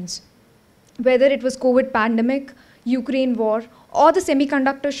disruptions, whether it was COVID pandemic, Ukraine war, or the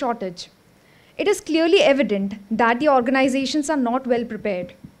semiconductor shortage. It is clearly evident that the organizations are not well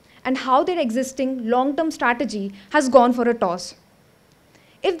prepared and how their existing long-term strategy has gone for a toss.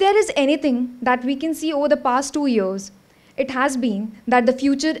 If there is anything that we can see over the past 2 years, it has been that the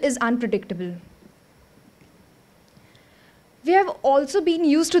future is unpredictable. We have also been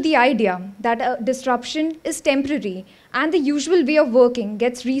used to the idea that a disruption is temporary and the usual way of working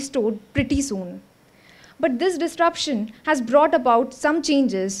gets restored pretty soon. But this disruption has brought about some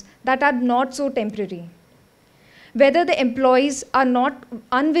changes that are not so temporary. Whether the employees are not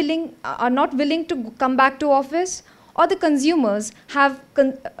willing to come back to office, or the consumers have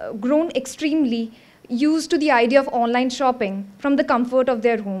grown extremely used to the idea of online shopping from the comfort of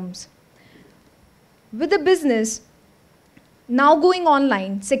their homes. With the business now going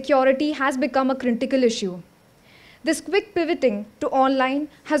online, security has become a critical issue. This quick pivoting to online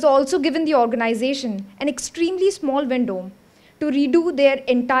has also given the organization an extremely small window to redo their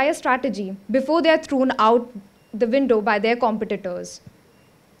entire strategy before they are thrown out the window by their competitors.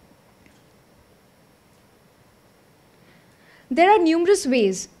 There are numerous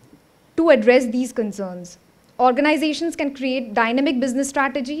ways to address these concerns. Organizations can create dynamic business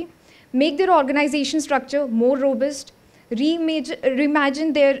strategy, make their organization structure more robust,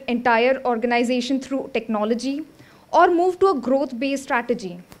 reimagine their entire organization through technology, or move to a growth-based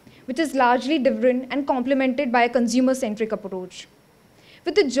strategy, which is largely driven and complemented by a consumer-centric approach.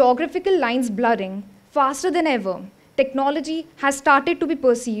 With the geographical lines blurring faster than ever, technology has started to be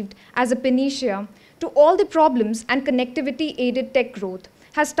perceived as a panacea to all the problems, and connectivity-aided tech growth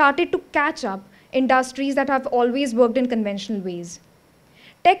has started to catch up industries that have always worked in conventional ways.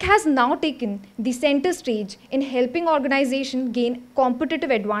 Tech has now taken the center stage in helping organizations gain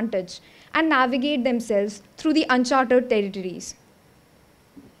competitive advantage and navigate themselves through the uncharted territories.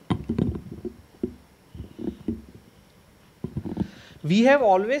 We have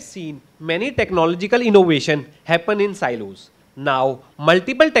always seen many technological innovation happen in silos. Now,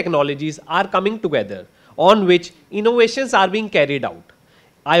 multiple technologies are coming together on which innovations are being carried out.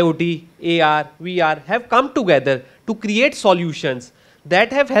 IoT, AR, VR have come together to create solutions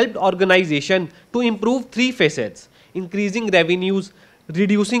that have helped organizations to improve 3 facets: increasing revenues,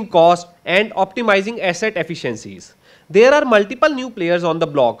 reducing cost, and optimizing asset efficiencies. There are multiple new players on the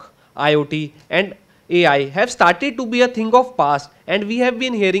block. IoT and AI have started to be a thing of past, and we have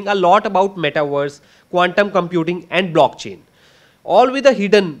been hearing a lot about metaverse, quantum computing, and blockchain, all with a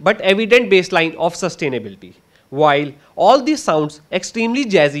hidden but evident baseline of sustainability. While all this sounds extremely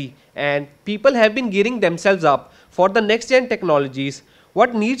jazzy and people have been gearing themselves up for the next gen technologies,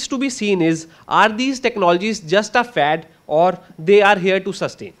 what needs to be seen is, are these technologies just a fad or they are here to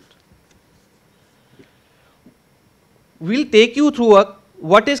sustain? We'll take you through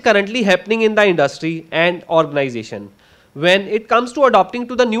what is currently happening in the industry and organization. When it comes to adopting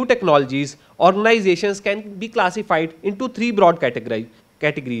to the new technologies, organizations can be classified into 3 broad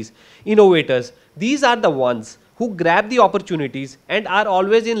categories. Innovators, these are the ones who grab the opportunities and are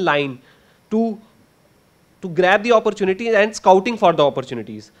always in line to to grab the opportunities and scouting for the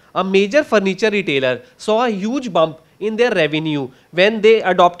opportunities. A major furniture retailer saw a huge bump in their revenue when they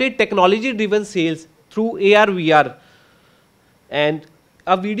adopted technology-driven sales through AR, VR, and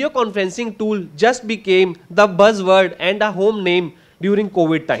a video conferencing tool just became the buzzword and a home name during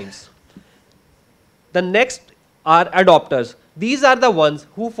COVID times. The next are adopters. These are the ones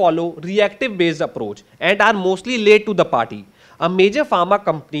who follow reactive-based approach and are mostly late to the party. A major pharma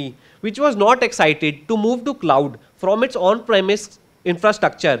company which was not excited to move to cloud from its on-premise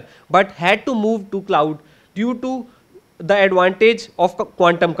infrastructure but had to move to cloud due to the advantage of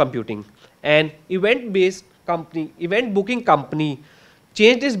quantum computing. An event booking company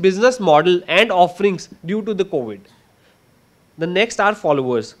changed its business model and offerings due to the COVID. The next are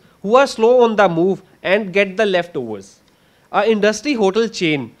followers who are slow on the move and get the leftovers. An industry hotel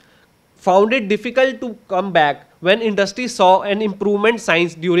chain found it difficult to come back when industry saw an improvement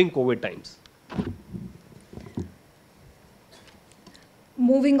signs during COVID times.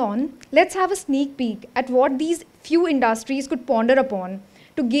 Moving on, let's have a sneak peek at what these few industries could ponder upon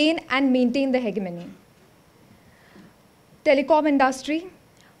to gain and maintain the hegemony. Telecom industry.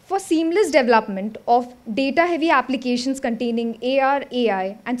 For seamless development of data-heavy applications containing AR,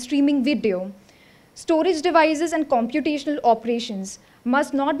 AI, and streaming video, storage devices and computational operations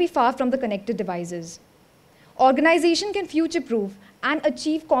must not be far from the connected devices. Organization can future-proof and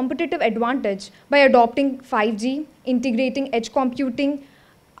achieve competitive advantage by adopting 5G, integrating edge computing,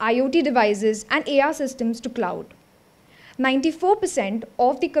 IoT devices, and AR systems to cloud. 94%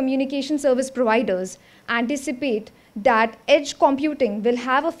 of the communication service providers anticipate that edge computing will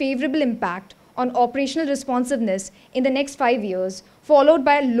have a favorable impact on operational responsiveness in the next 5 years, followed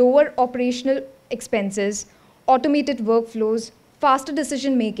by lower operational expenses, automated workflows, faster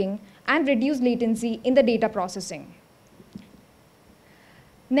decision making, and reduced latency in the data processing.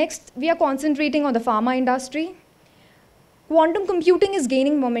 Next, we are concentrating on the pharma industry. Quantum computing is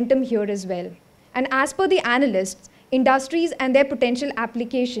gaining momentum here as well. And as per the analysts, industries and their potential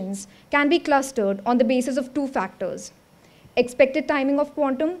applications can be clustered on the basis of two factors: expected timing of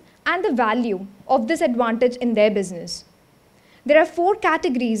quantum and the value of this advantage in their business. There are 4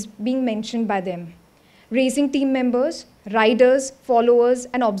 categories being mentioned by them: racing team members, riders, followers,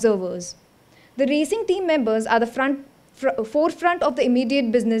 and observers. The racing team members are the forefront of the immediate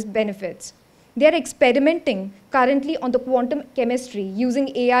business benefits. They are experimenting currently on the quantum chemistry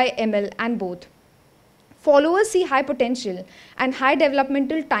using AI, ML, and both. Followers see high potential and high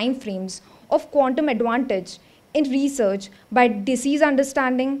developmental timeframes of quantum advantage in research by disease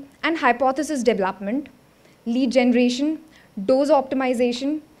understanding and hypothesis development, lead generation, dose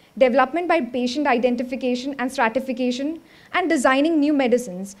optimization, development by patient identification and stratification, and designing new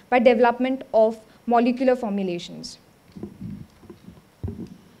medicines by development of molecular formulations.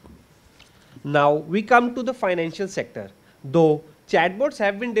 Now we come to the financial sector. Though chatbots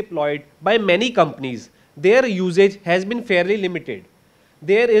have been deployed by many companies, their usage has been fairly limited.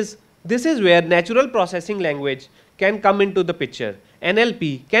 This is where natural processing language can come into the picture.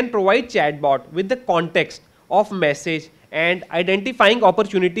 NLP can provide chatbot with the context of message and identifying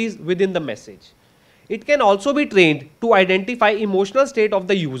opportunities within the message. It can also be trained to identify emotional state of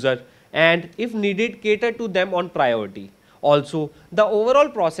the user and, if needed, cater to them on priority. Also, the overall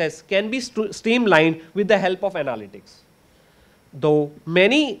process can be streamlined with the help of analytics. Though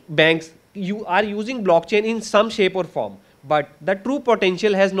many banks are using blockchain in some shape or form, but the true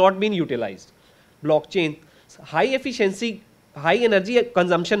potential has not been utilized. Blockchain's high efficiency, high energy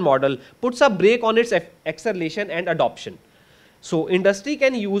consumption model puts a brake on its acceleration and adoption. So industry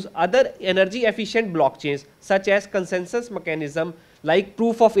can use other energy efficient blockchains such as consensus mechanism like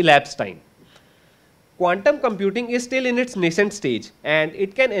proof of elapsed time. Quantum computing is still in its nascent stage, and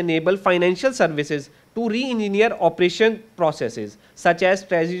it can enable financial services to re-engineer operation processes such as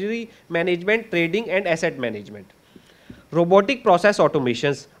treasury management, trading, and asset management. Robotic process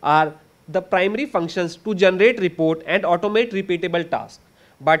automations are the primary functions to generate report and automate repeatable tasks.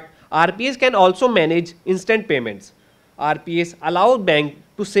 But RPAs can also manage instant payments. RPAs allow banks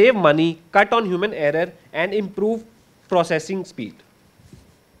to save money, cut on human error, and improve processing speed.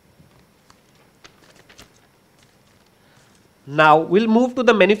 Now we'll move to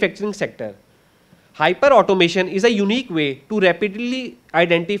the manufacturing sector. Hyper-automation is a unique way to rapidly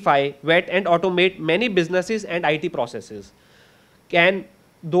identify, vet, and automate many businesses and IT processes.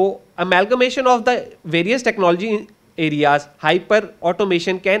 Though amalgamation of the various technology areas,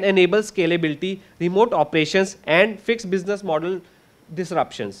 hyper-automation can enable scalability, remote operations, and fix business model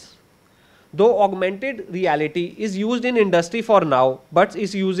disruptions. Though augmented reality is used in industry for now, but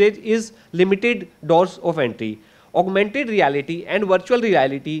its usage is limited doors of entry. Augmented reality and virtual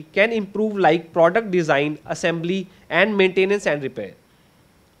reality can improve like product design, assembly and maintenance and repair.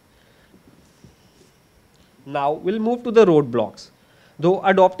 Now we'll move to the roadblocks. Though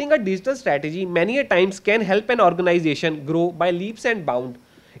adopting a digital strategy many a times can help an organization grow by leaps and bounds,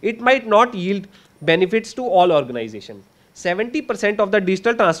 it might not yield benefits to all organizations. 70% of the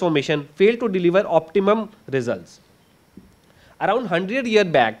digital transformation fail to deliver optimum results. Around 100 years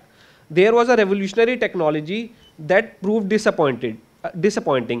back, there was a revolutionary technology that proved disappointing,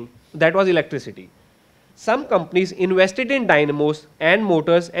 that was electricity. Some companies invested in dynamos and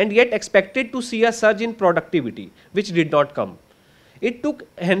motors and yet expected to see a surge in productivity, which did not come. It took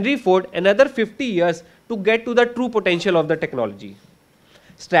Henry Ford another 50 years to get to the true potential of the technology.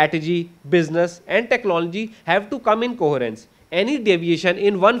 Strategy, business and technology have to come in coherence. Any deviation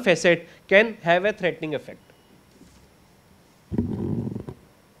in one facet can have a threatening effect.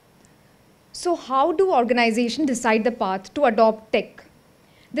 So how do organizations decide the path to adopt tech?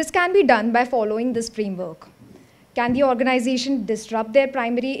 This can be done by following this framework. Can the organization disrupt their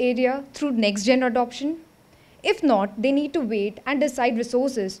primary area through next-gen adoption? If not, they need to wait and decide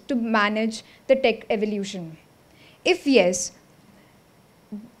resources to manage the tech evolution. If yes,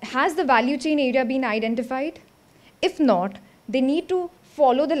 has the value chain area been identified? If not, they need to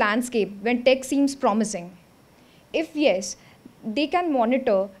follow the landscape when tech seems promising. If yes, they can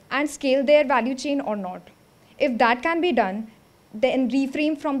monitor and scale their value chain or not. If that can be done, then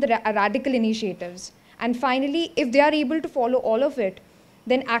refrain from the radical initiatives. And finally, if they are able to follow all of it,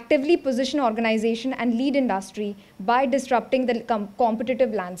 then actively position organization and lead industry by disrupting the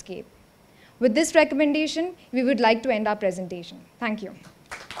competitive landscape. With this recommendation, we would like to end our presentation. Thank you.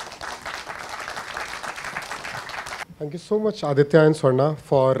 Thank you so much, Aditya and Swarna,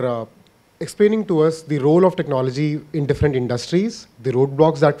 for explaining to us the role of technology in different industries, the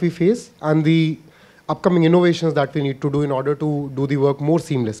roadblocks that we face, and the upcoming innovations that we need to do in order to do the work more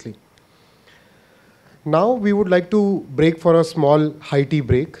seamlessly. Now we would like to break for a small high tea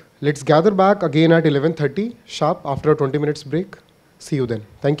break. Let's gather back again at 11:30 sharp after a 20 minutes break. See you then.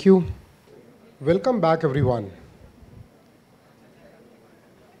 Thank you. Welcome back, everyone.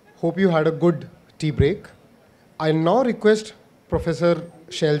 Hope you had a good tea break. I now request Professor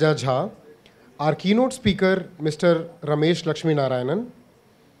Shailja Jha, our keynote speaker, Mr. Ramesh Lakshminarayanan,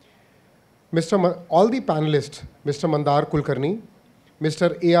 all the panelists, Mr. Mandar Kulkarni,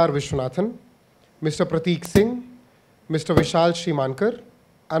 Mr. A.R. Vishwanathan, Mr. Pratik Singh, Mr. Vishal Shrimankar,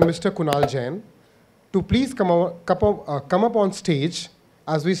 and Mr. Kunal Jain, to please come up on stage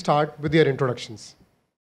as we start with their introductions.